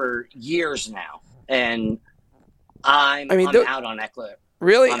fan for years now, and I'm out on Eckler.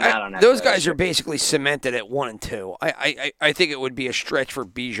 Really? I'm out on Eckler. Those guys are basically cemented at 1 and 2. I think it would be a stretch for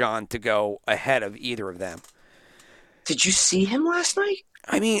Bijan to go ahead of either of them. Did you see him last night?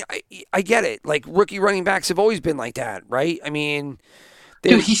 I mean, I get it. Like, rookie running backs have always been like that, right? I mean,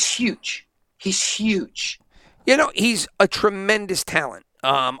 dude, he's huge. He's huge. He's a tremendous talent.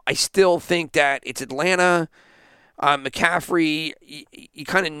 I still think that it's Atlanta. McCaffrey, you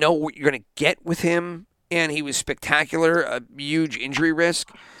kind of know what you're going to get with him, and he was spectacular, a huge injury risk.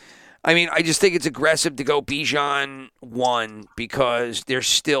 I mean, I just think it's aggressive to go Bijan 1 because there's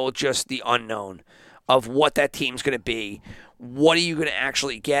still just the unknown of what that team's going to be. What are you going to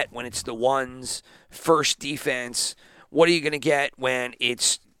actually get when it's the ones, first defense? What are you going to get when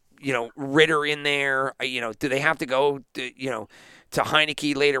it's, Ritter in there? Do they have to go, to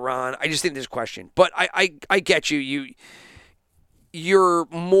Heineke later on? I just think there's a question. But I get you. You're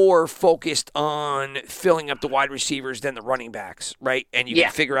more focused on filling up the wide receivers than the running backs, right? And you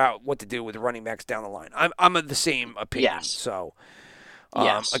can figure out what to do with the running backs down the line. I'm of the same opinion. Yes. So,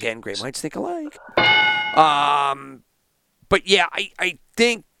 yes. Again, great minds think alike. But yeah, I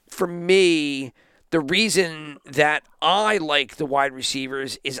think for me, the reason that I like the wide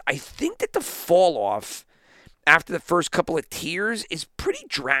receivers is I think that the fall off after the first couple of tiers is pretty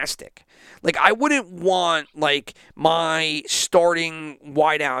drastic. Like, I wouldn't want, my starting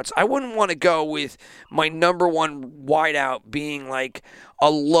wideouts. I wouldn't want to go with my number one wideout being, a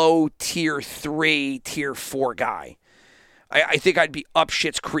low tier 3, tier 4 guy. I think I'd be up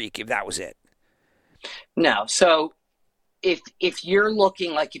Schitt's Creek if that was it. No, so if you're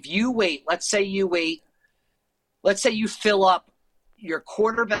looking, if you wait, let's say you fill up your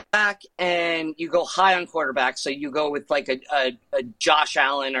quarterback and you go high on quarterback, so you go with a Josh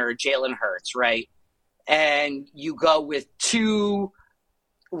Allen or a Jalen Hurts, right? And you go with 2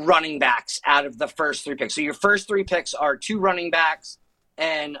 running backs out of the first 3 picks. So your first 3 picks are 2 running backs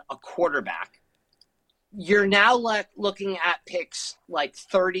and a quarterback. You're now looking at picks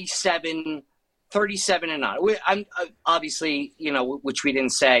 37 and on. I'm obviously, which we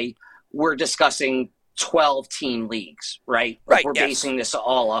didn't say, we're discussing 12-team leagues, right? Right. We're basing this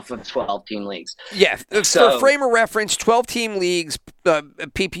all off of 12-team leagues. Yeah. So, for frame of reference, 12-team leagues,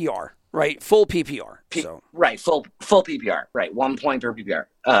 PPR, right? Full PPR. Right. Full PPR. Right. 1 point per PPR.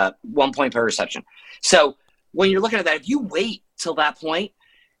 1 point per reception. So when you're looking at that, if you wait till that point,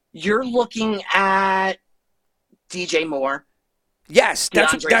 you're looking at DJ Moore. Yes,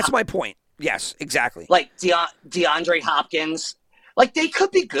 that's my point. Yes, exactly. DeAndre Hopkins. They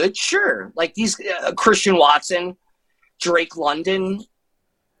could be good, sure. These Christian Watson, Drake London.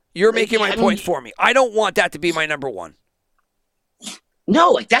 You're making my point for me. I don't want that to be my number one.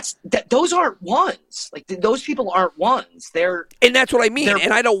 No, those aren't ones. Those people aren't ones. And that's what I mean.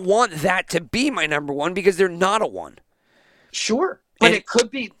 And I don't want that to be my number one because they're not a one. Sure. But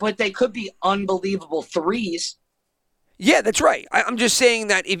they could be unbelievable 3s. Yeah, that's right. I'm just saying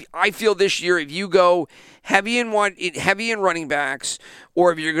that if I feel this year, if you go heavy in running backs,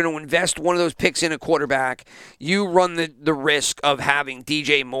 or if you're going to invest one of those picks in a quarterback, you run the risk of having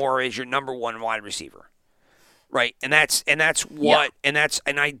DJ Moore as your number 1 wide receiver, right? And I think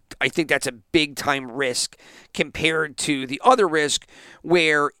that's a big time risk compared to the other risk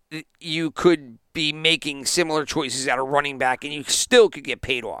where you could be making similar choices at a running back and you still could get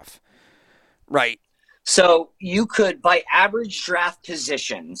paid off, right? So you could, by average draft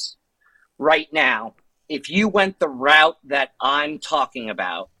positions right now, if you went the route that I'm talking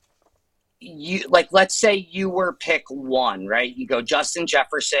about, let's say you were pick 1, right? You go Justin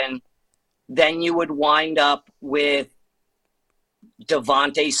Jefferson, then you would wind up with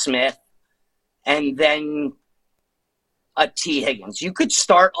Devontae Smith, and then a T. Higgins. You could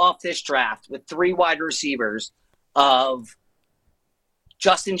start off this draft with 3 wide receivers of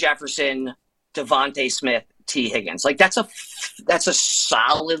Justin Jefferson, Devontae Smith, T. Higgins. That's a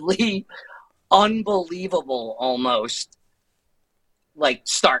solidly unbelievable almost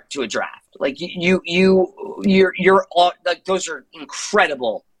start to a draft. You're all, those are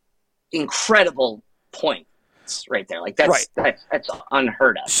incredible points right there. That's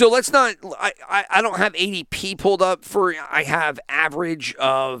unheard of. So let's not. I don't have ADP pulled up for. I have average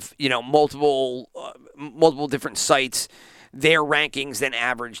of multiple different sites. Their rankings then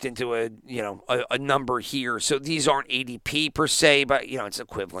averaged into a number here. So these aren't ADP per se, but it's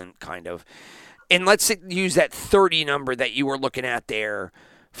equivalent kind of. And let's use that 30 number that you were looking at there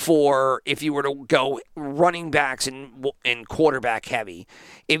for if you were to go running backs and quarterback heavy.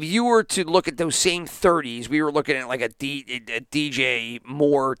 If you were to look at those same 30s, we were looking at like a DJ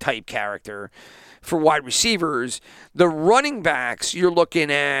Moore type character for wide receivers. The running backs, you're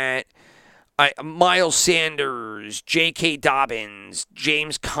looking at Miles Sanders, J.K. Dobbins,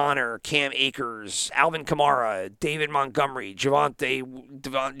 James Conner, Cam Akers, Alvin Kamara, David Montgomery, Javonte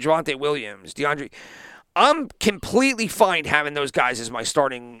Williams, DeAndre. I'm completely fine having those guys as my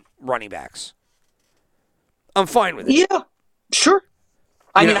starting running backs. I'm fine with it. Yeah, sure.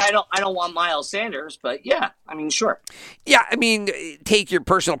 I mean, Yeah. I don't want Miles Sanders, but yeah, I mean, sure. Yeah, I mean, take your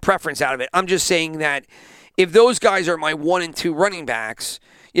personal preference out of it. I'm just saying that if those guys are my 1 and 2 running backs,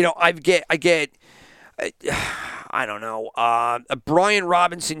 I get, I don't know, Brian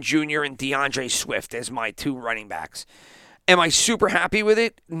Robinson Jr. and DeAndre Swift as my 2 running backs. Am I super happy with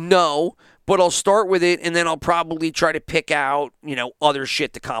it? No, but I'll start with it, and then I'll probably try to pick out, other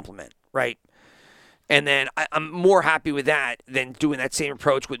shit to complement, right? And then I'm more happy with that than doing that same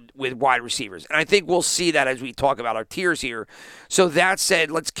approach with wide receivers. And I think we'll see that as we talk about our tiers here. So that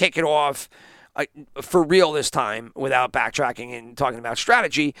said, let's kick it off for real this time without backtracking and talking about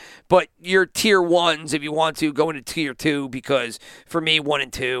strategy. But your tier 1s, if you want to, go into tier 2, because for me, 1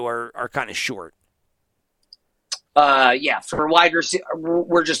 and 2 are kind of short. Yeah, for wide receiver,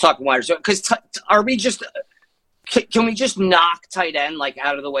 we're just talking wide receiver. Because are we just... Can we just knock tight end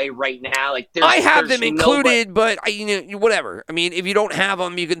out of the way right now? I have them included, but whatever. I mean, if you don't have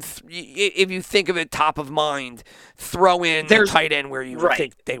them, you can. If you think of it top of mind, throw in the tight end where you would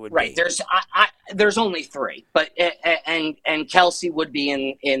think they would be. There's only 3, but and Kelsey would be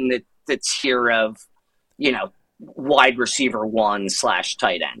in the tier of wide receiver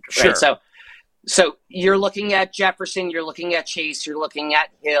 1/tight end. Right? Sure. So you're looking at Jefferson, you're looking at Chase, you're looking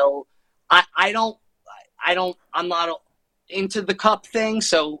at Hill. I'm not into the Kupp thing,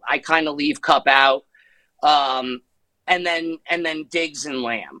 so I kind of leave Kupp out. And then Diggs and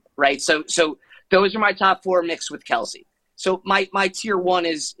Lamb, right? So those are my top 4 mixed with Kelsey. So my tier 1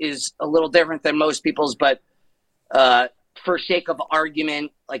 is a little different than most people's, but for sake of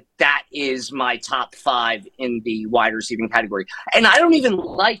argument, that is my top 5 in the wide receiving category. And I don't even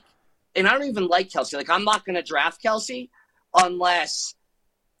like Kelsey. I'm not going to draft Kelsey unless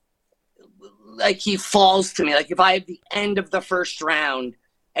he falls to me. If I have the end of the first round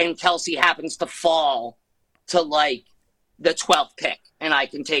and Kelsey happens to fall to the 12th pick, and I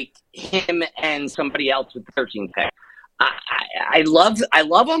can take him and somebody else with the 13th pick. I love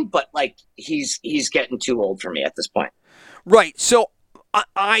him, but he's getting too old for me at this point. Right. So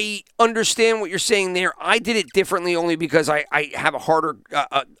I understand what you're saying there. I did it differently only because I have a harder.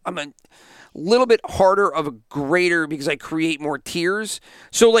 I'm a little bit harder of a grader because I create more tiers.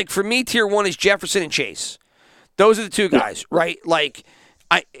 So, for me, tier 1 is Jefferson and Chase. Those are the 2 guys, right?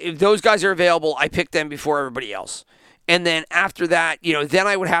 If those guys are available, I pick them before everybody else. And then after that, then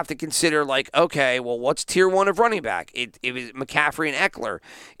I would have to consider, okay, well, what's tier 1 of running back? It was McCaffrey and Eckler.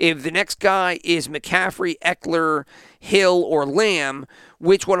 If the next guy is McCaffrey, Eckler, Hill, or Lamb,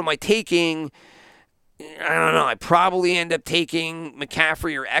 which one am I taking? I don't know. I probably end up taking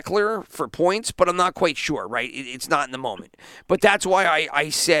McCaffrey or Eckler for points, but I'm not quite sure, right? It's not in the moment. But that's why I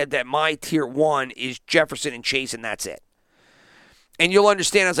said that my tier 1 is Jefferson and Chase, and that's it. And you'll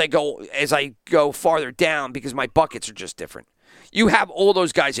understand as I go farther down because my buckets are just different. You have all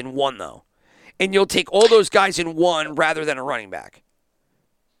those guys in 1, though. And you'll take all those guys in 1 rather than a running back.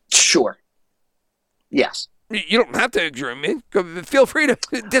 Sure. Yes. You don't have to agree with me. Feel free to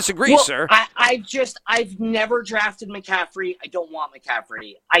disagree, sir. I've never drafted McCaffrey. I don't want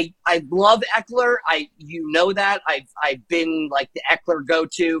McCaffrey. I love Eckler. You know that. I've been the Eckler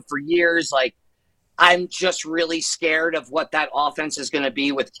go-to for years. I'm just really scared of what that offense is going to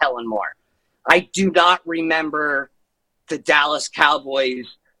be with Kellen Moore. I do not remember the Dallas Cowboys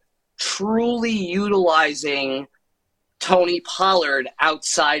truly utilizing Tony Pollard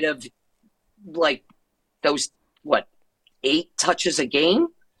outside of those 8 touches a game,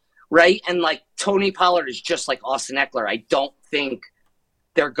 right? And Tony Pollard is just like Austin Eckler. I don't think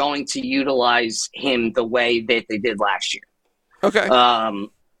they're going to utilize him the way that they did last year. Okay.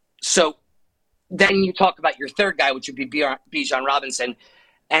 So then you talk about your third guy, which would be Bijan Robinson,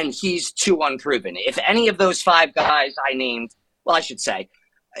 and he's too unproven. If any of those 5 guys I named, well, I should say,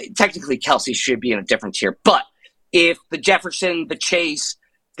 technically Kelsey should be in a different tier, but if the Jefferson, the Chase,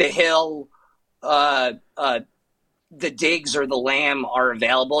 the Hill, the Diggs or the Lamb are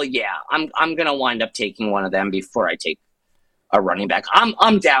available, yeah, I'm gonna wind up taking one of them before I take a running back.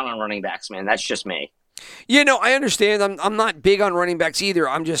 I'm down on running backs, man. That's just me. I understand. I'm not big on running backs either.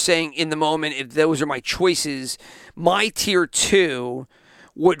 I'm just saying in the moment, if those are my choices, my tier 2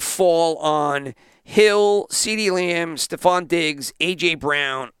 would fall on Hill, CeeDee Lamb, Stephon Diggs, A.J.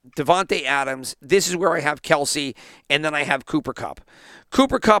 Brown, Devontae Adams. This is where I have Kelsey, and then I have Cooper Kupp.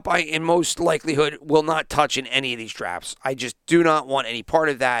 Cooper Kupp, I, in most likelihood, will not touch in any of these drafts. I just do not want any part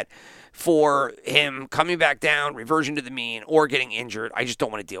of that for him coming back down, reversion to the mean, or getting injured. I just don't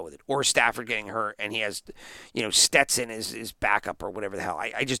want to deal with it. Or Stafford getting hurt, and he has, Stetson as his backup or whatever the hell.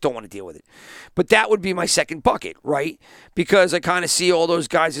 I just don't want to deal with it. But that would be my second bucket, right? Because I kind of see all those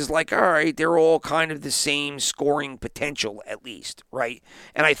guys as like, all right, they're all kind of the same scoring potential at least, right?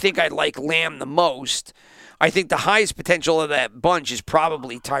 And I think I like Lamb the most. I think the highest potential of that bunch is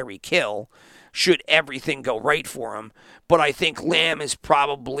probably Tyreek Hill, should everything go right for him. But I think Lamb is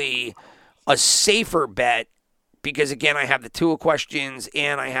probably a safer bet because, again, I have the Tua questions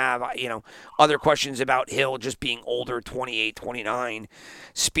and I have, other questions about Hill just being older, 28, 29.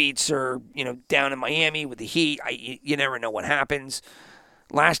 Speedster, down in Miami with the Heat. You never know what happens.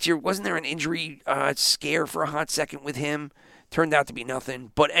 Last year, wasn't there an injury scare for a hot second with him? Turned out to be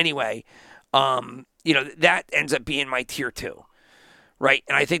nothing. But anyway, that ends up being my tier 2. Right,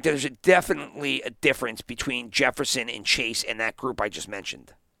 and I think there's definitely a difference between Jefferson and Chase in that group I just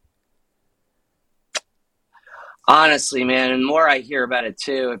mentioned. Honestly, man, and the more I hear about it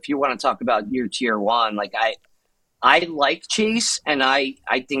too, if you want to talk about your tier 1, like I like Chase, and I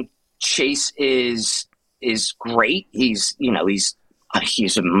think Chase is great. He's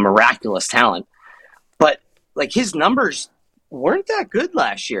a miraculous talent, but like his numbers weren't that good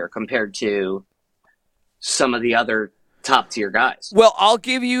last year compared to some of the other top tier guys. Well, I'll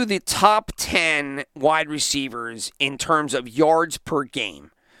give you the top 10 wide receivers in terms of yards per game.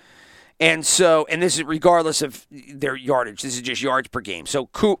 And this is regardless of their yardage. This is just yards per game. So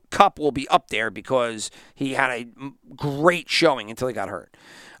Kupp will be up there because he had a great showing until he got hurt.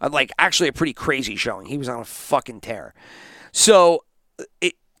 Actually a pretty crazy showing. He was on a fucking tear. So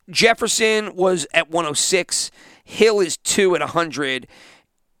Jefferson was at 106. Hill is 2 at 100.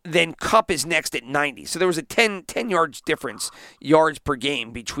 Then Kupp is next at 90. So there was a 10 yards difference, yards per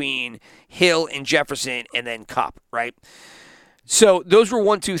game, between Hill and Jefferson and then Kupp, right? So those were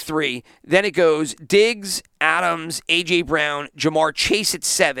 1, 2, 3. Then it goes Diggs, Adams, A.J. Brown, Jamar Chase at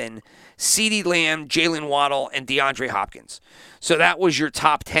 7, CeeDee Lamb, Jalen Waddle, and DeAndre Hopkins. So that was your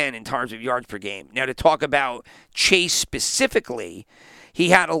top 10 in terms of yards per game. Now to talk about Chase specifically,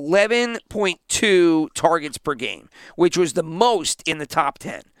 he had 11.2 targets per game, which was the most in the top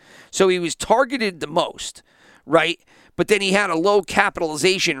 10. So he was targeted the most, right? But then he had a low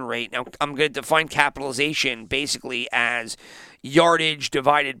capitalization rate. Now, I'm going to define capitalization basically as yardage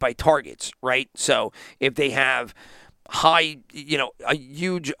divided by targets, right? So if they have a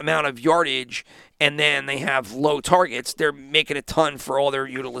huge amount of yardage and then they have low targets, they're making a ton for all their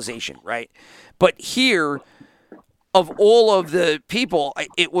utilization, right? But here, of all of the people,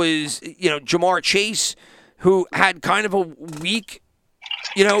 it was, Jamar Chase, who had kind of a weak,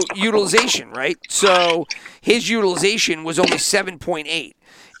 utilization, right? So his utilization was only 7.8.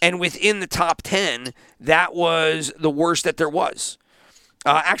 And within the top 10, that was the worst that there was.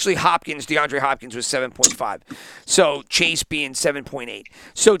 Actually, DeAndre Hopkins was 7.5. So Chase being 7.8.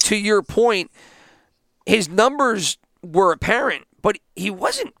 So to your point, his numbers were apparent, but he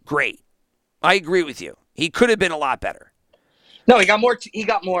wasn't great. I agree with you. He could have been a lot better. No, he got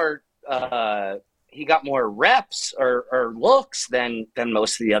more reps or looks than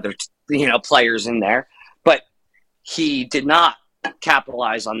most of the other players in there, but he did not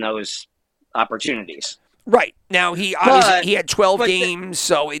capitalize on those opportunities. Right. Now he had 12 games,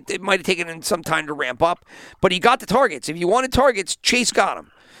 so it might have taken him some time to ramp up, but he got the targets. If you wanted targets, Chase got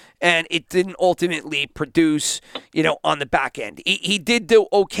them. And it didn't ultimately produce, on the back end. He did do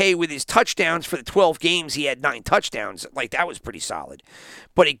okay with his touchdowns. For the 12 games, he had 9 touchdowns. That was pretty solid.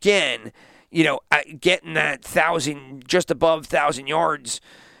 But again, getting that 1,000, just above 1,000 yards,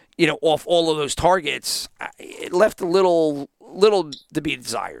 off all of those targets, it left a little to be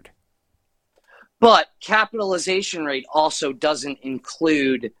desired. But capitalization rate also doesn't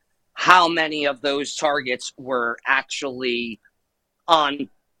include how many of those targets were actually on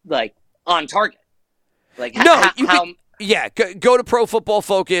target. Go to Pro Football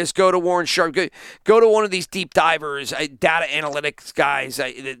Focus, go to Warren Sharp, go to one of these deep divers, data analytics guys,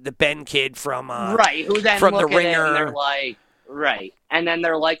 the Ben kid from who then from look The Ringer. And they're like, right, and then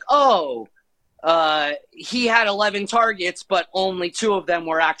they're like, he had 11 targets, but only 2 of them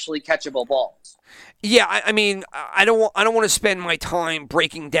were actually catchable balls. Yeah, I mean, I don't want to spend my time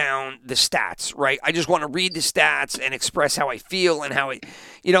breaking down the stats, right? I just want to read the stats and express how I feel and how it,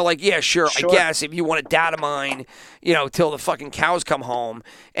 yeah, sure. I guess if you want to data mine, till the fucking cows come home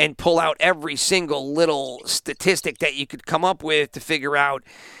and pull out every single little statistic that you could come up with to figure out,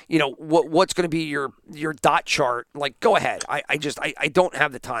 what's going to be your dot chart. Like, go ahead. I don't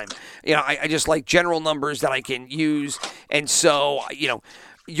have the time. I just like general numbers that I can use, and so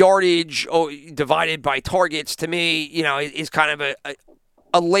yardage divided by targets to me, is kind of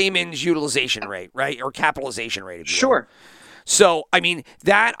a layman's utilization rate, right, or capitalization rate. Sure. So I mean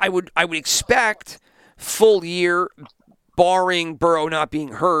that I would expect full year, barring Burrow not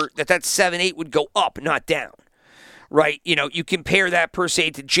being hurt, that 7-8 would go up, not down, right? You compare that per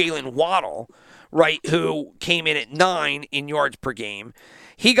se to Jalen Waddle, right, who came in at 9 in yards per game.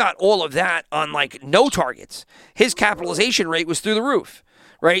 He got all of that on like no targets. His capitalization rate was through the roof.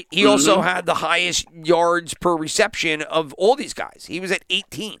 Right? He also had the highest yards per reception of all these guys. He was at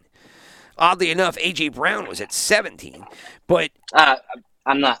 18. Oddly enough, A.J. Brown was at 17. But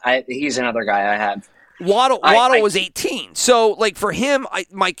he's another guy I have. Waddle was 18. So, like, for him,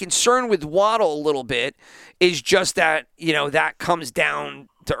 my concern with Waddle a little bit is just that, that comes down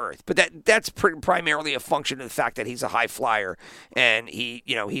to earth. But that's primarily a function of the fact that he's a high flyer and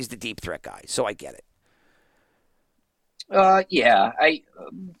he's the deep threat guy. So I get it.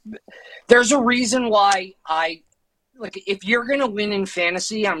 There's a reason why if you're going to win in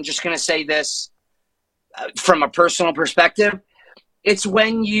fantasy, I'm just going to say this from a personal perspective. It's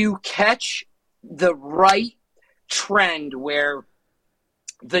when you catch the right trend where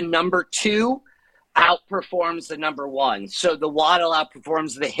the number 2 outperforms the number 1. So the Waddle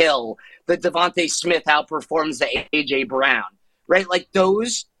outperforms the Hill, the Devontae Smith outperforms the A.J. Brown, right? Like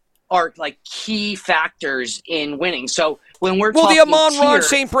those are like key factors in winning. So when we're talking the Amon-Ra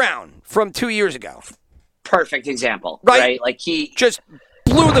St. Brown from 2 years ago, perfect example, right? Like he just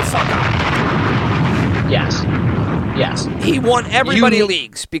blew the fuck up. Yes. He won everybody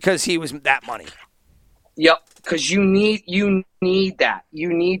leagues because he was that money. Yep, because you need that.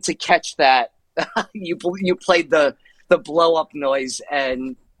 You need to catch that. you played the blow up noise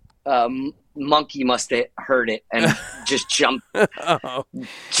and Monkey must have heard it and just jumped off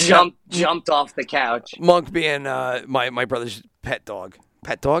the couch. Monk being my brother's pet dog.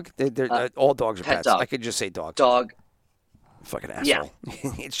 Pet dog? They're all dogs are pets. Dog. I could just say dog. Dog. Fucking asshole.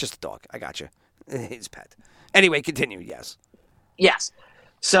 Yeah. It's just a dog. I got you. His pet. Anyway, continue. Yes. Yes.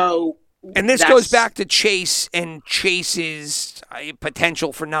 So. And this goes back to Chase and Chase's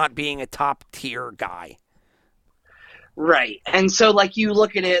potential for not being a top tier guy. Right. And so, like, you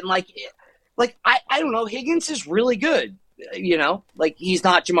look at it and, like I don't know, Higgins is really good. Like, he's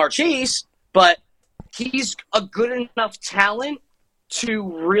not Jamar Chase, but he's a good enough talent to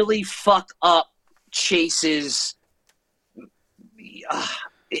really fuck up Chase's.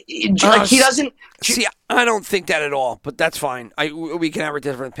 He doesn't. See, I don't think that at all, but that's fine. We can have a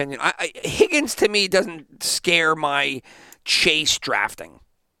different opinion. Higgins, to me, doesn't scare my Chase drafting.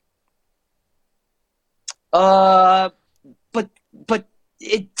 But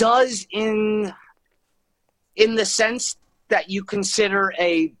it does in the sense that you consider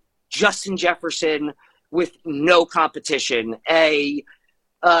a Justin Jefferson with no competition, a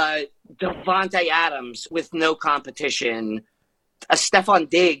Devontae Adams with no competition, a Stephon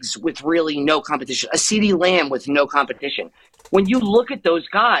Diggs with really no competition, a CeeDee Lamb with no competition. When you look at those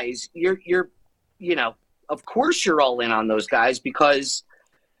guys, you're of course you're all in on those guys because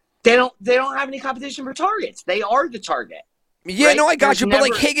they don't have any competition for targets. They are the target. Yeah, right? No, I got you. But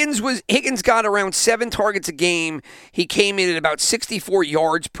like Higgins got around 7 targets a game. He came in at about 64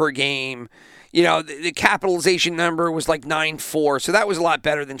 yards per game. The capitalization number was like 9.4, so that was a lot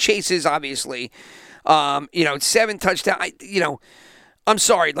better than Chase's, obviously. 7 touchdowns. I'm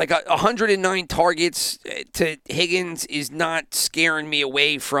sorry, like 109 targets to Higgins is not scaring me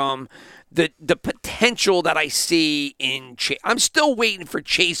away from the potential that I see in Chase. I'm still waiting for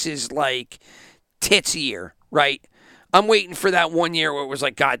Chase's like tits year, right? I'm waiting for that 1 year where it was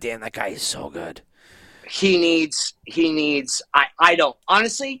like, God damn, that guy is so good. He needs. I don't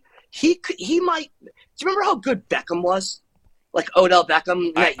honestly. He might. Do you remember how good Beckham was? Like Odell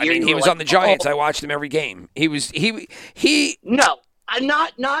Beckham that year. He was like, on the Giants. I watched him every game. He was. No,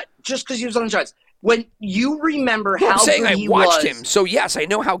 not just because he was on the Giants. When you remember how good he was. I watched him, so yes, I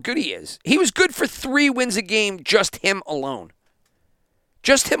know how good he is. He was good for 3 wins a game. Just him alone.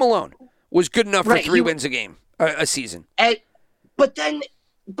 Just him alone was good enough for 3 wins a game. A season. But then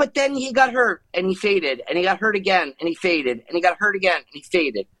he got hurt and he faded, and he got hurt again and he faded, and he got hurt again and he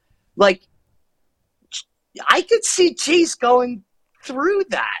faded. Like I could see Chase going through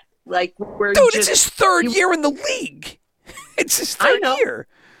that. Like, where Dude, it's his third year in the league. It's his third year.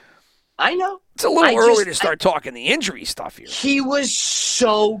 I know. It's a little early to start talking the injury stuff here. He was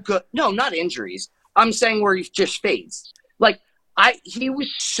so good. No, not injuries. I'm saying where he just fades. Like, he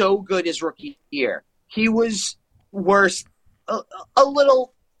was so good his rookie year. He was worse, a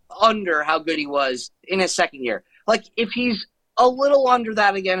little under how good he was in his second year. Like, if he's a little under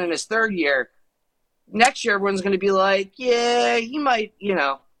that again in his third year, next year everyone's going to be like, yeah, he might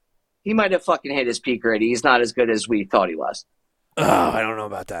have fucking hit his peak already. He's not as good as we thought he was. Oh, I don't know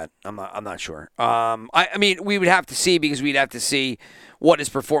about that. I'm not sure. I mean, we would have to see because we'd have to see what his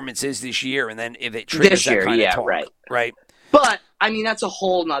performance is this year, and then if it triggers that kind of talk, right? But I mean, that's a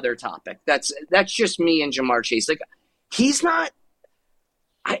whole nother topic. That's just me and Ja'Marr Chase. Like, he's not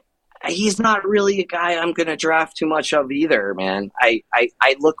really a guy I'm going to draft too much of either, man. I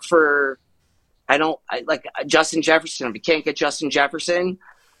look for. I like Justin Jefferson. If you can't get Justin Jefferson,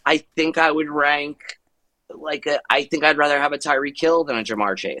 I think I would rank. I think I'd rather have a Tyreek Hill than a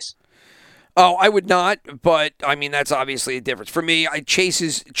Ja'Marr Chase. Oh, I would not, but I mean that's obviously a difference for me.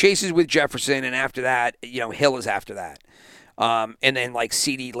 Chases with Jefferson, and after that, Hill is after that, and then like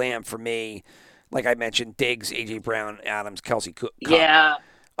CeeDee Lamb for me, like I mentioned, Diggs, AJ Brown, Adams, Kelsey Cook. Yeah,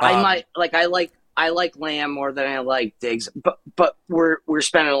 I like Lamb more than I like Diggs, but we're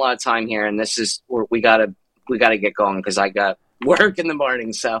spending a lot of time here, and this is where we gotta get going because I got work in the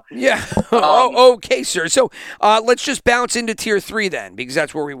morning, so yeah. Okay, sir. So let's just bounce into tier 3 then, because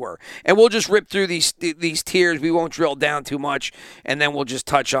that's where we were, and we'll just rip through these tiers. We won't drill down too much, and then we'll just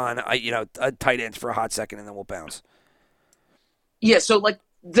touch on tight ends for a hot second, and then we'll bounce. Yeah. So like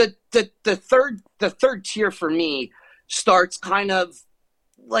the third tier for me starts kind of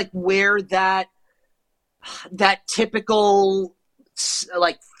like where that typical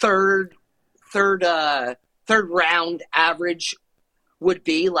like third round average would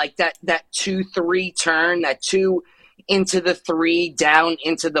be, like that 2-3 turn, that 2 into the 3 down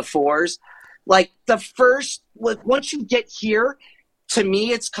into the 4s. Like the first, once you get here, to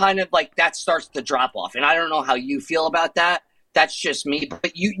me, it's kind of like that starts to drop off. And I don't know how you feel about that. That's just me,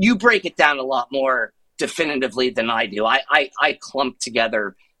 but you break it down a lot more definitively than I do. I clump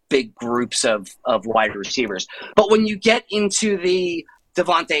together big groups of wide receivers. But when you get into the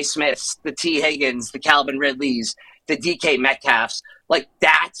Devontae Smiths, the T. Higgins, the Calvin Ridleys, the DK Metcalfs, like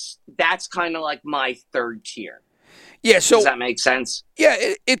that's kind of like my third tier. Yeah, so does that make sense? Yeah,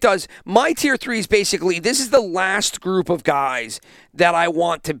 it does. My tier 3 is basically, this is the last group of guys that I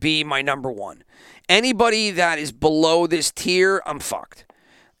want to be my number 1. Anybody that is below this tier, I'm fucked.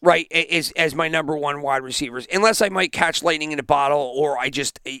 Right, as my number 1 wide receivers, unless I might catch lightning in a bottle, or I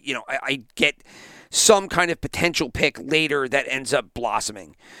just I get some kind of potential pick later that ends up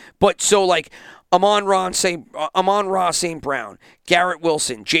blossoming. But so like Amon-Ra St. Brown, Garrett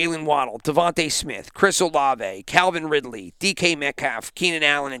Wilson, Jalen Waddle, Devontae Smith, Chris Olave, Calvin Ridley, DK Metcalf, Keenan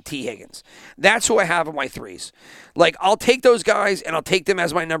Allen, and T. Higgins. That's who I have on my 3s. Like, I'll take those guys, and I'll take them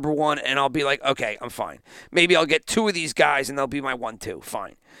as my number 1, and I'll be like, okay, I'm fine. Maybe I'll get 2 of these guys, and they'll be my 1-2.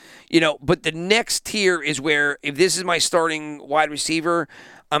 Fine. But the next tier is where, if this is my starting wide receiver,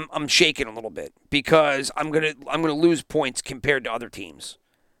 I'm shaking a little bit because I'm gonna lose points compared to other teams.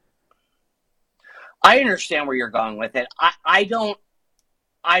 I understand where you're going with it. I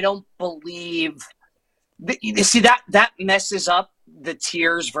don't believe you see that messes up the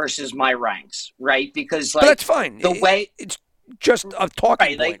tiers versus my ranks, right? Because like, but that's fine. The way it's just a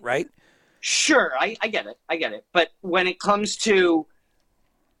talking point, right? Sure, I get it. But when it comes to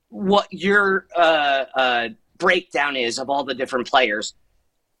what your breakdown is of all the different players,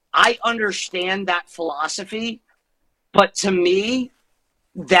 I understand that philosophy, but to me,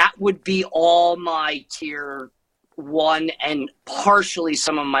 that would be all my tier 1 and partially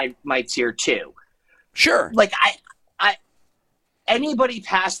some of my tier 2. Sure. Like I anybody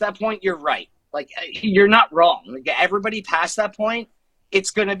past that point, you're right. Like, you're not wrong. Like, everybody past that point,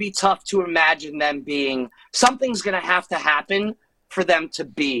 it's going to be tough to imagine them being something's going to have to happen for them to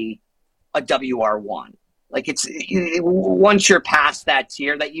be a WR1. Like, it's once you're past that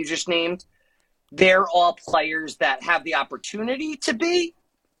tier that you just named, they're all players that have the opportunity to be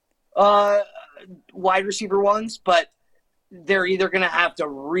wide receiver 1s, but they're either going to have to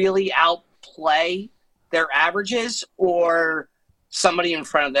really outplay their averages or somebody in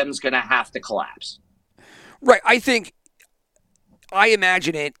front of them is going to have to collapse. Right. I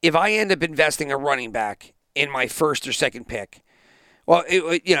imagine it, if I end up investing a running back in my first or second pick, well,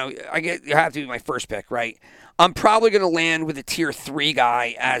 it have to be my first pick, right? I'm probably going to land with a tier 3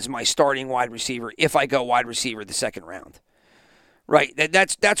 guy as my starting wide receiver if I go wide receiver the second round. right?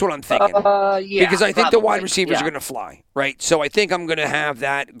 That's what I'm thinking. Yeah, because I think the probably. wide receivers Yeah. are going to fly, right? So I think I'm going to have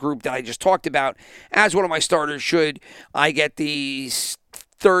that group that I just talked about as one of my starters. Should I get the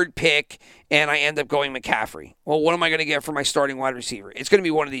third pick and I end up going McCaffrey? Well, what am I going to get for my starting wide receiver? It's going to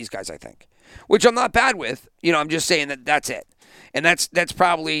be one of these guys, I think, which I'm not bad with. I'm just saying that's it, and that's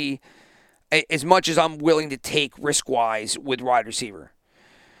probably as much as I'm willing to take risk-wise with wide receiver.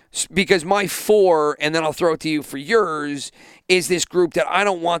 Because my 4, and then I'll throw it to you for yours, is this group that I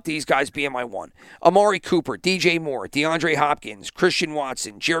don't want these guys being my 1. Amari Cooper, DJ Moore, DeAndre Hopkins, Christian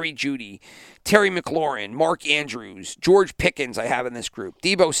Watson, Jerry Jeudy, Terry McLaurin, Mark Andrews, George Pickens I have in this group,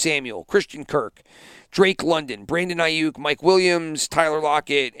 Deebo Samuel, Christian Kirk, Drake London, Brandon Ayuk, Mike Williams, Tyler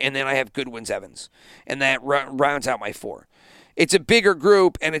Lockett, and then I have Goodwin Evans. And that rounds out my 4. It's a bigger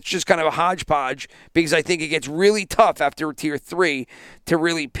group, and it's just kind of a hodgepodge because I think it gets really tough after tier 3 to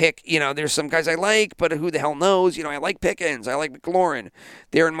really pick. There's some guys I like, but who the hell knows? I like Pickens. I like McLaurin.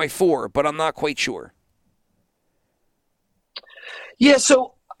 They're in my 4, but I'm not quite sure. Yeah,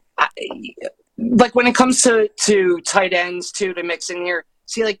 so like when it comes to tight ends too, to mix in here,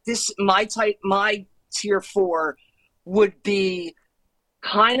 see, like this, my tier 4 would be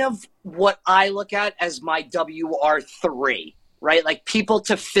kind of what I look at as my WR3, right? Like people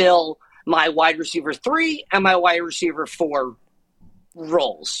to fill my wide receiver 3 and my wide receiver 4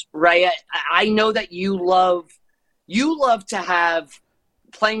 roles, right? I know that you love to have,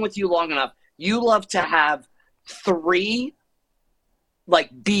 playing with you long enough, you love to have 3 like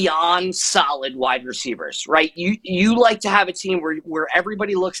beyond solid wide receivers, right? You like to have a team where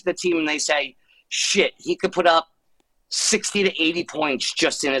everybody looks at the team and they say, shit, he could put up 60 to 80 points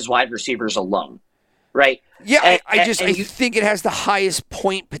just in his wide receivers alone, right? Yeah, I think it has the highest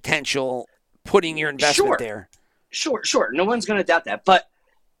point potential putting your investment there. Sure. No one's going to doubt that. But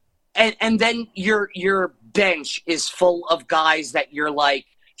and then your bench is full of guys that you're like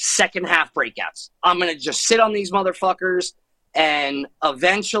second half breakouts. I'm going to just sit on these motherfuckers, and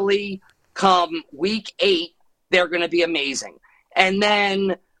eventually come week 8, they're going to be amazing. And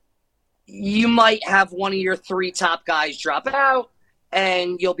then you might have one of your 3 top guys drop out,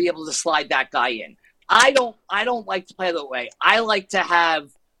 and you'll be able to slide that guy in. I don't like to play that way. I like to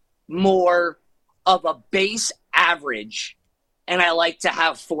have more of a base average, and I like to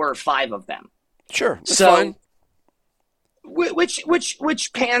have 4 or 5 of them. Sure, that's so fine.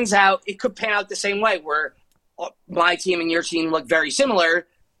 Which pans out. It could pan out the same way, where my team and your team look very similar,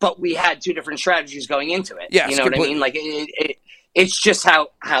 but we had 2 different strategies going into it. Yes, you know what I mean? Like it's just how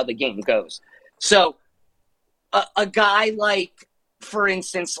the game goes. So a guy like, for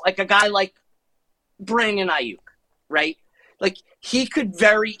instance, like a guy like Brandon Ayuk, right? Like he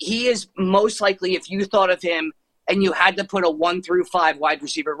is most likely, if you thought of him and you had to put a 1 through 5 wide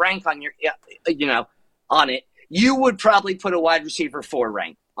receiver rank on on it, you would probably put a wide receiver 4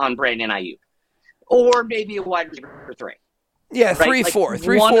 rank on Brandon Ayuk, or maybe a wide receiver 3. Yeah, right? 3-4.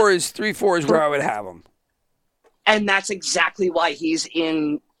 3-4 is where I would have him. And that's exactly why he's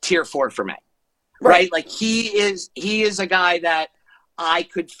in tier 4 for me. Right? Like he is a guy that I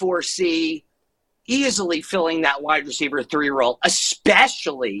could foresee easily filling that wide receiver 3 role,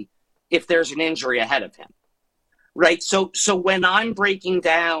 especially if there's an injury ahead of him. Right? So when I'm breaking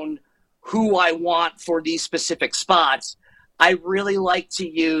down who I want for these specific spots, I really like to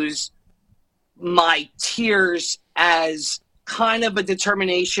use my tiers as kind of a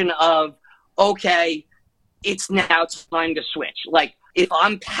determination of, okay, it's now time to switch. Like if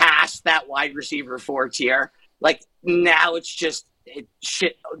I'm past that wide receiver 4 tier, like now it's just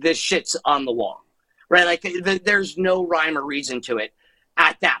this shit's on the wall, right? Like there's no rhyme or reason to it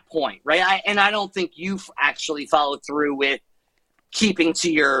at that point, right? I don't think you've actually followed through with keeping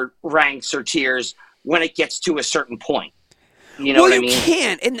to your ranks or tiers when it gets to a certain point. You know what I mean? Well, you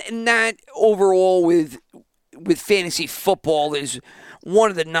can't, and that overall with fantasy football is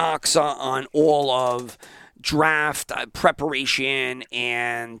one of the knocks on all of draft preparation,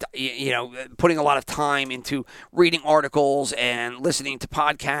 and putting a lot of time into reading articles and listening to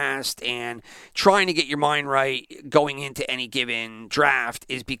podcasts and trying to get your mind right going into any given draft,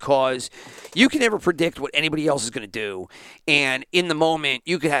 is because you can never predict what anybody else is going to do. And in the moment,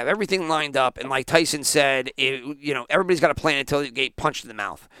 you could have everything lined up, and like Tyson said, everybody's got a plan until you get punched in the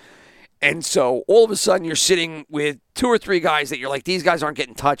mouth. And so all of a sudden you're sitting with 2 or 3 guys that you're like, these guys aren't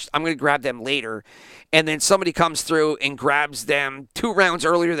getting touched. I'm going to grab them later. And then somebody comes through and grabs them 2 rounds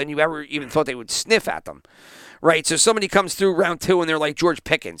earlier than you ever even thought they would sniff at them. right? So somebody comes through round 2 and they're like George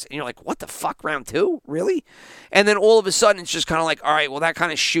Pickens, and you're like, what the fuck, round 2? Really? And then all of a sudden it's just kind of like, all right, well, that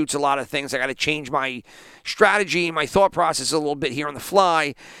kind of shoots a lot of things. I got to change my strategy, my thought process a little bit here on the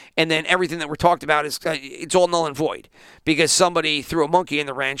fly, and then everything that we're talked about is it's all null and void because somebody threw a monkey in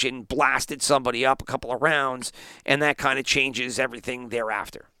the wrench and blasted somebody up a couple of rounds, and that kind of changes everything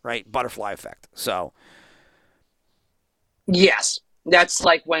thereafter, right? Butterfly effect. So, yes, that's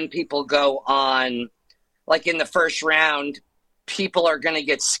like when people go on, like in the first round, people are going to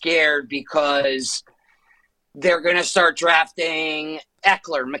get scared because they're going to start drafting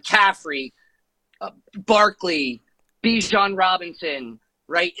Eckler, McCaffrey, Barkley, Bijan Robinson,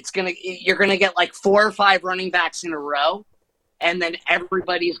 right? You're going to get like 4 or 5 running backs in a row, and then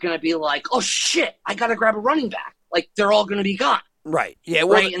everybody's going to be like, oh shit, I got to grab a running back. Like they're all going to be gone. right. Yeah.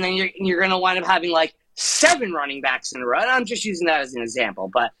 Well, Right. And then you're going to wind up having like 7 running backs in a row. And I'm just using that as an example,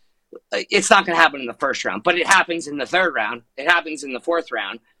 but it's not going to happen in the first round, but it happens in the third round. It happens in the fourth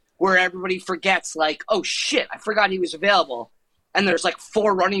round where everybody forgets like, oh shit, I forgot he was available. And there's like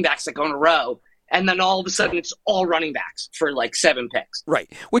 4 running backs that go in a row. And then all of a sudden it's all running backs for like 7 picks. Right,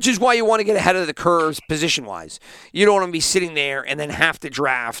 which is why you want to get ahead of the curves position-wise. You don't want to be sitting there and then have to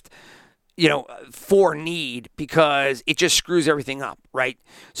draft, for need because it just screws everything up, right?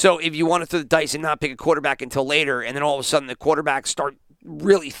 So if you want to throw the dice and not pick a quarterback until later, and then all of a sudden the quarterbacks start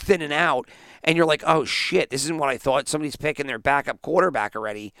really thinning out, and you're like, oh shit, this isn't what I thought. Somebody's picking their backup quarterback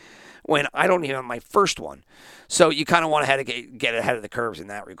already when I don't even have my first one. So you kind of want to get ahead of the curves in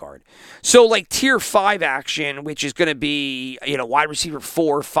that regard. So like tier 5 action, which is going to be, wide receiver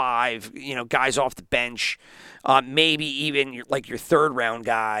 4, 5, guys off the bench, maybe even your third round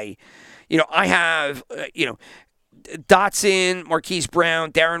guy. I have, Dotson, Marquise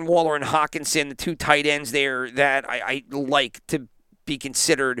Brown, Darren Waller, and Hawkinson, the 2 tight ends there that I like to be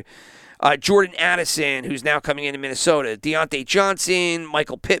considered. Jordan Addison, who's now coming into Minnesota. Deontay Johnson,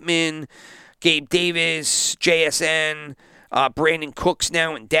 Michael Pittman, Gabe Davis, JSN, Brandon Cooks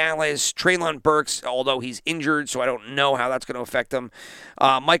now in Dallas. Treylon Burks, although he's injured, so I don't know how that's going to affect him.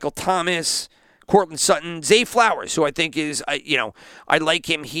 Michael Thomas, Cortland Sutton, Zay Flowers, who I think is, I like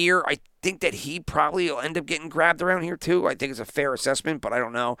him here. I think that he probably will end up getting grabbed around here too. I think it's a fair assessment, but I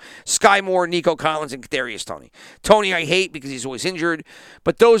don't know. Sky Moore, Nico Collins, and Kadarius Toney. Toney I hate because he's always injured,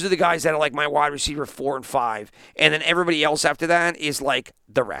 but those are the guys that are like my wide receiver 4 and 5. And then everybody else after that is like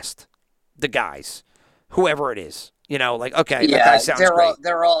the rest, the guys, whoever it is. Okay, that guy sounds great.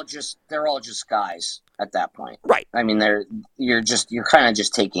 They're all just guys at that point, right? I mean, you're kind of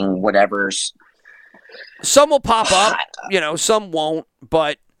just taking whatever's. Some will pop up, some won't,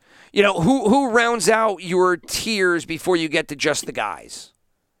 but. Who rounds out your tiers before you get to just the guys?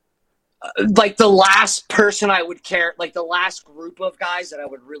 Like the last person I would care, like the last group of guys that I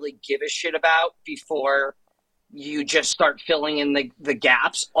would really give a shit about before you just start filling in the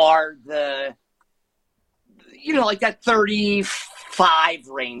gaps are the, like that 35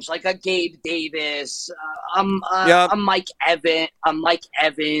 range, like a Gabe Davis, a Mike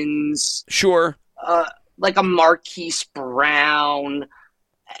Evans. Sure. Like a Marquise Brown.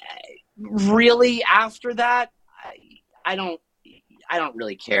 Really, after that, I don't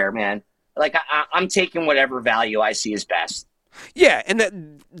really care, man. Like I'm taking whatever value I see as best. Yeah,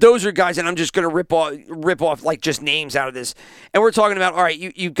 and those are guys, and I'm just going to rip off like just names out of this. And we're talking about, all right,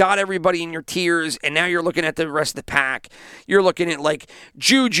 you got everybody in your tiers, and now you're looking at the rest of the pack. You're looking at like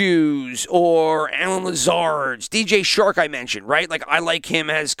Juju's or Alan Lazard's, DJ Shark I mentioned, right? Like I like him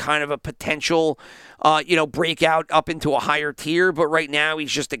as kind of a potential, breakout up into a higher tier, but right now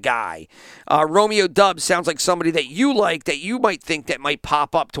he's just a guy. Romeo Doubs sounds like somebody that you like, that you might think that might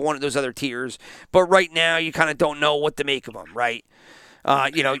pop up to one of those other tiers, but right now you kind of don't know what to make of him, right?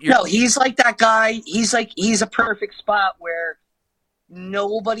 No, he's like that guy. He's a perfect spot where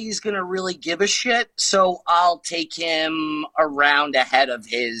nobody's going to really give a shit, so I'll take him around ahead of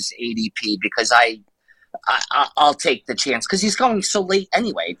his ADP because I'll take the chance because he's going so late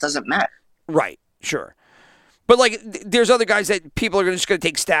anyway. It doesn't matter. Right. Sure. But, like, there's other guys that people are just going to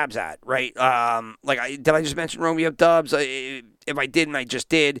take stabs at, right? Did I just mention Romeo Doubs? If I didn't, I just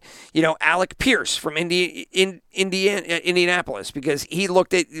did. Alec Pierce from Indianapolis, because he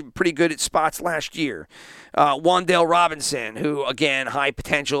looked pretty good at spots last year. Wan'Dale Robinson, who, again, high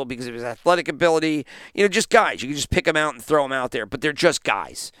potential because of his athletic ability. Just guys. You can just pick them out and throw them out there, but they're just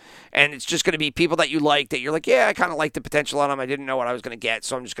guys. And it's just going to be people that you like, that you're like, yeah, I kind of like the potential on them. I didn't know what I was going to get,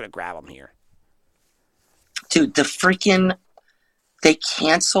 so I'm just going to grab them here. Dude, they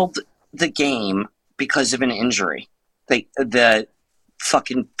canceled the game because of an injury. The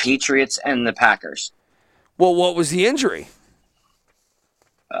fucking Patriots and the Packers. Well, what was the injury?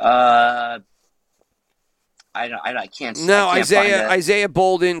 I can't. No, I can't find it. Isaiah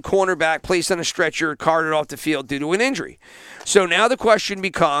Bolden, cornerback, placed on a stretcher, carted off the field due to an injury. So now the question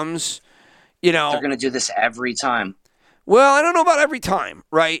becomes, They're going to do this every time. Well, I don't know about every time,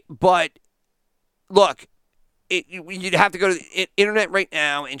 right? But look, you'd have to go to the internet right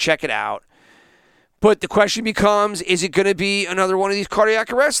now and check it out. But the question becomes, is it going to be another one of these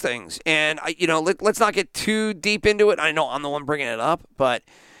cardiac arrest things? And, let's not get too deep into it. I know I'm the one bringing it up, but,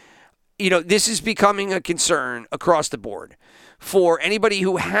 this is becoming a concern across the board for anybody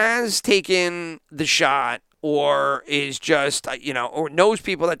who has taken the shot or is just, or knows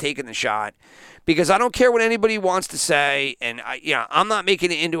people that taken the shot. Because I don't care what anybody wants to say, and I'm not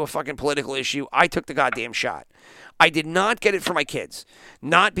making it into a fucking political issue. I took the goddamn shot. I did not get it for my kids.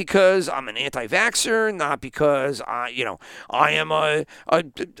 Not because I'm an anti-vaxxer, not because I am a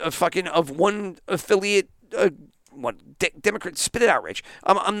fucking of one affiliate, Democrat. Spit it out, Rich.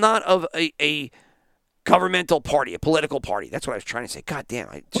 I'm not of a governmental party, a political party. That's what I was trying to say. God damn.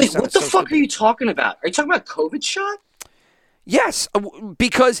 Wait, what the fuck are you talking about? Are you talking about COVID shot? Yes,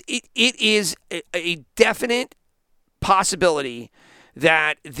 because it is a definite possibility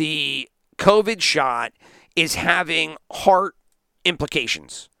that the COVID shot is having heart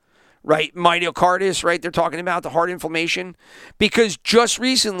implications, right? Myocarditis, right? They're talking about the heart inflammation. Because just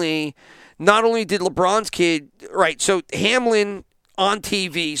recently, not only did LeBron's kid, right, so Hamlin on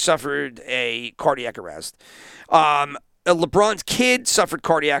TV suffered a cardiac arrest. LeBron's kid suffered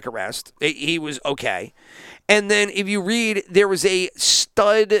cardiac arrest. He was okay. And then if you read, there was a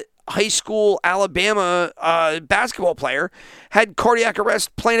stud high school Alabama basketball player had cardiac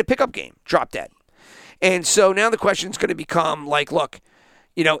arrest playing a pickup game, dropped dead. And so now the question is going to become like, look,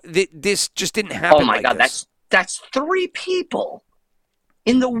 this just didn't happen. Oh my God, that's 3 people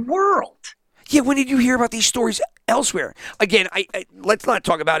in the world. Yeah, when did you hear about these stories elsewhere? Again, I let's not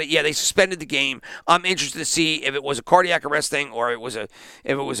talk about it. Yeah, they suspended the game. I'm interested to see if it was a cardiac arrest thing or it was a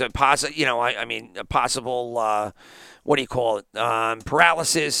possible, a possible what do you call it?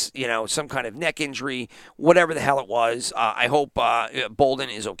 Paralysis, some kind of neck injury, whatever the hell it was. I hope Bolden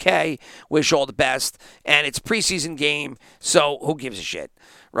is okay. Wish all the best. And it's a preseason game, so who gives a shit?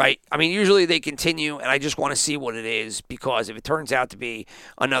 Right? I mean, usually they continue, and I just want to see what it is because if it turns out to be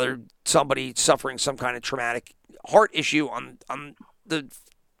somebody suffering some kind of traumatic heart issue on the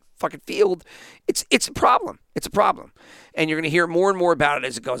fucking field, it's a problem. It's a problem. And you're going to hear more and more about it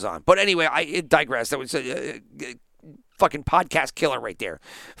as it goes on. But anyway, I digress. That was a fucking podcast killer right there.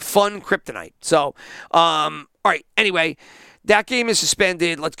 Fun kryptonite. So, all right. Anyway, that game is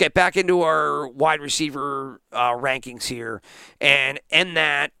suspended. Let's get back into our wide receiver rankings here and end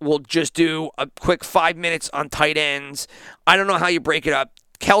that. We'll just do a quick 5 minutes on tight ends. I don't know how you break it up.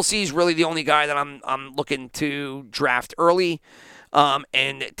 Kelsey's really the only guy that I'm looking to draft early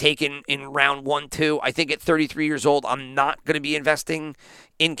and taken in round 1, 2. I think at 33 years old, I'm not going to be investing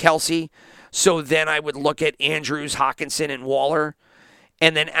in Kelsey. So then I would look at Andrews, Hockenson, and Waller.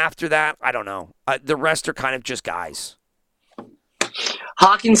 And then after that, I don't know. The rest are kind of just guys.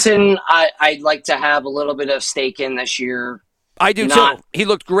 Hockenson, I'd like to have a little bit of stake in this year. I do too. He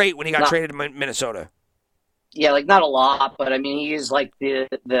looked great when he got traded to Minnesota. Yeah, like not a lot, but I mean, he is like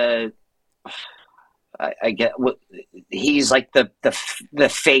I get what he's like the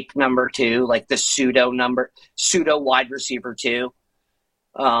fake number 2, like the pseudo wide receiver 2.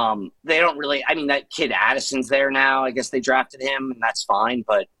 They don't really. I mean, that kid Addison's there now. I guess they drafted him, and that's fine,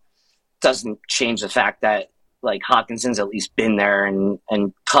 but doesn't change the fact that like Hawkinson's at least been there, and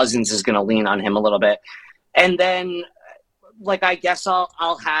Cousins is going to lean on him a little bit, and then like I guess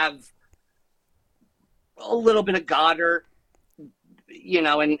I'll have a little bit of Goddard,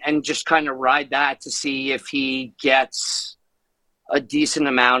 and just kind of ride that to see if he gets a decent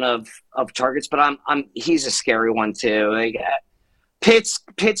amount of targets. But he's a scary one too. Like, Pitts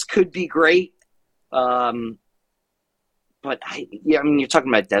could be great, but you're talking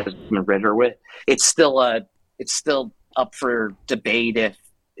about Desmond Ridder. It's still up for debate if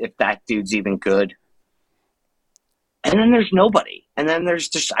that dude's even good. And then there's nobody. And then there's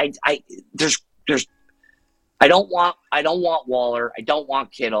just I don't want Waller. I don't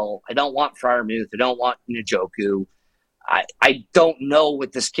want Kittle. I don't want Freiermuth. I don't want Njoku. I don't know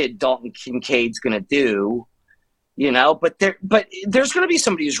what this kid Dalton Kincaid's going to do, But there's going to be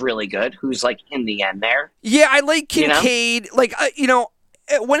somebody who's really good, who's like in the end there. Yeah, I like Kincaid. Like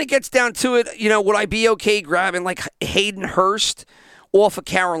when it gets down to it, would I be okay grabbing like Hayden Hurst off of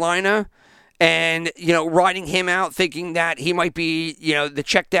Carolina? And, riding him out thinking that he might be, the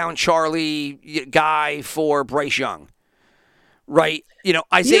check down Charlie guy for Bryce Young. right?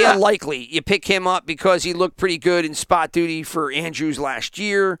 Isaiah Yeah. Likely, you pick him up because he looked pretty good in spot duty for Andrews last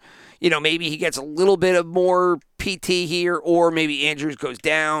year. Maybe he gets a little bit of more PT here, or maybe Andrews goes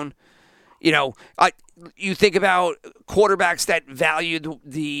down. You think about quarterbacks that valued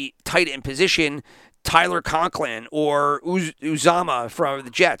the tight end position, Tyler Conklin or Uzama from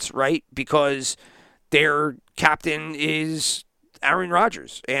the Jets, right? Because their captain is Aaron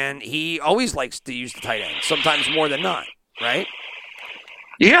Rodgers, and he always likes to use the tight end, sometimes more than not, right?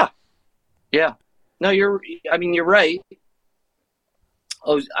 Yeah. No, you're right.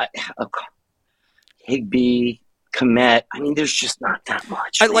 Higbee, Komet. There's just not that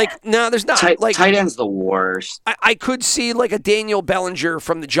much. There's not. Tight end's the worst. I could see like a Daniel Bellinger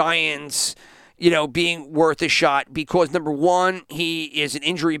from the Giants, being worth a shot because number one, he is an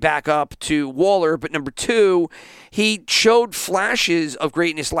injury backup to Waller, but number two, he showed flashes of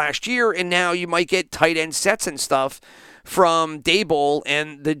greatness last year, and now you might get tight end sets and stuff from Daboll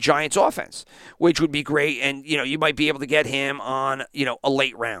and the Giants offense, which would be great. And, you might be able to get him on, a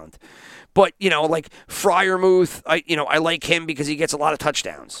late round. But, like Freiermuth, I like him because he gets a lot of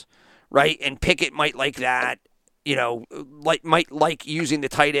touchdowns, right? And Pickett might like that, might like using the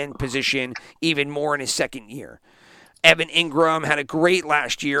tight end position even more in his second year. Evan Ingram had a great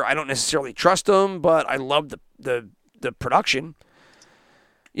last year. I don't necessarily trust him, but I love the production.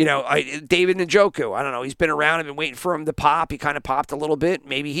 David Njoku, I don't know. He's been around. I've been waiting for him to pop. He kind of popped a little bit.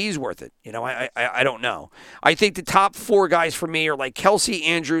 Maybe he's worth it. I don't know. I think the top four guys for me are like Kelsey,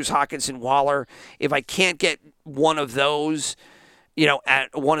 Andrews, Hockenson, Waller. If I can't get one of those, at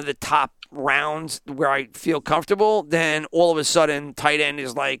one of the top rounds where I feel comfortable, then all of a sudden tight end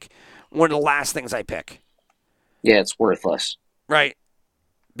is like one of the last things I pick. Yeah, it's worthless. Right.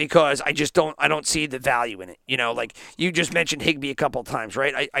 Because I don't see the value in it. Like you just mentioned Higbee a couple of times,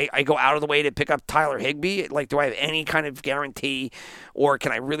 right? I go out of the way to pick up Tyler Higbee. Like, do I have any kind of guarantee, or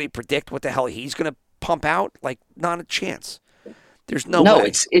can I really predict what the hell he's going to pump out? Like, not a chance. There's no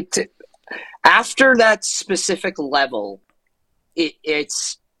way. It's after that specific level,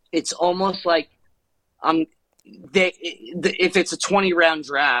 it's almost like if it's a 20-round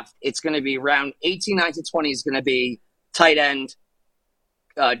draft, it's going to be round 18, 19, 20 is going to be tight end,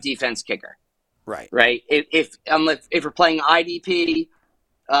 defense, kicker. Right. If we're playing IDP,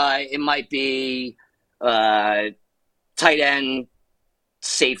 it might be tight end,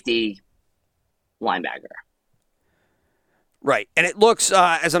 safety, linebacker. Right, and it looks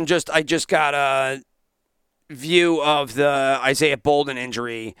I just got a view of the Isaiah Bolden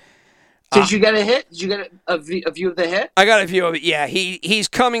injury. Did you get a hit? Did you get a view of the hit? I got a view of it. Yeah, he's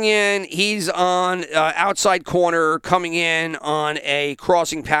coming in. He's on outside corner, coming in on a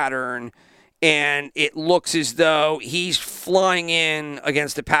crossing pattern, and it looks as though he's flying in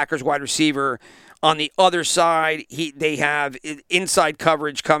against the Packers wide receiver. On the other side, they have inside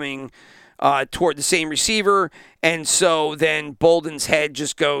coverage coming toward the same receiver, and so then Bolden's head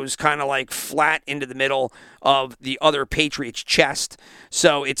just goes kind of like flat into the middle of the other Patriots' chest.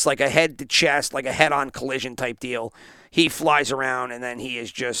 So it's like a head to chest, like a head-on collision type deal. He flies around, and then he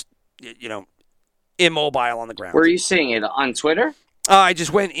is just, immobile on the ground. Where are you seeing it? On Twitter? I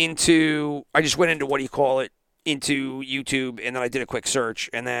just went into what do you call it, into YouTube, and then I did a quick search,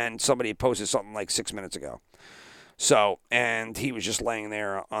 and then somebody posted something like 6 minutes ago. So, and he was just laying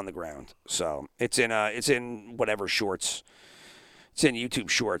there on the ground. So it's in whatever shorts. It's in YouTube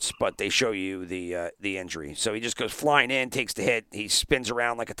shorts, but they show you the injury. So he just goes flying in, takes the hit, he spins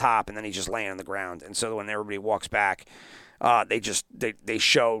around like a top, and then he's just laying on the ground. And so when everybody walks back, they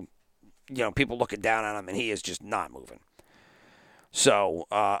show, people looking down on him, and he is just not moving. So,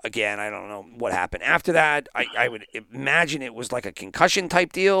 again, I don't know what happened. After that, I would imagine it was like a concussion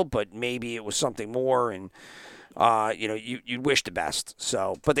type deal, but maybe it was something more, and you'd wish the best.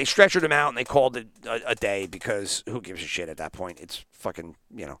 So, but they stretchered him out and they called it a day because who gives a shit at that point? It's fucking,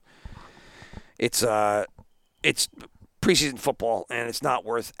 it's preseason football, and it's not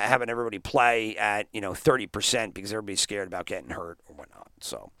worth having everybody play at 30% because everybody's scared about getting hurt or whatnot.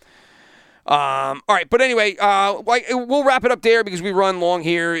 So. All right, but anyway, we'll wrap it up there because we run long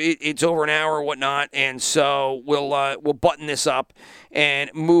here. It's over an hour or whatnot, and so we'll button this up and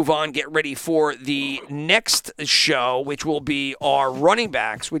move on. Get ready for the next show, which will be our running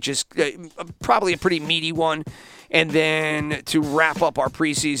backs, which is probably a pretty meaty one. And then to wrap up our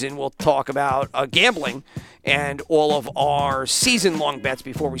preseason, we'll talk about gambling and all of our season-long bets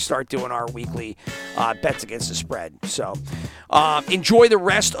before we start doing our weekly bets against the spread. So enjoy the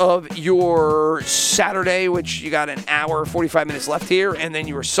rest of your Saturday, which you got an hour, 45 minutes left here, and then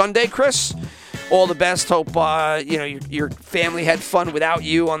your Sunday, Chris. All the best. Hope your family had fun without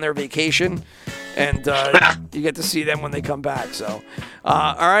you on their vacation. And you get to see them when they come back. So,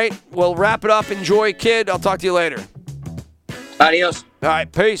 all right, we'll wrap it up. Enjoy, kid. I'll talk to you later. Adios. All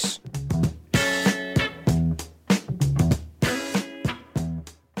right, peace.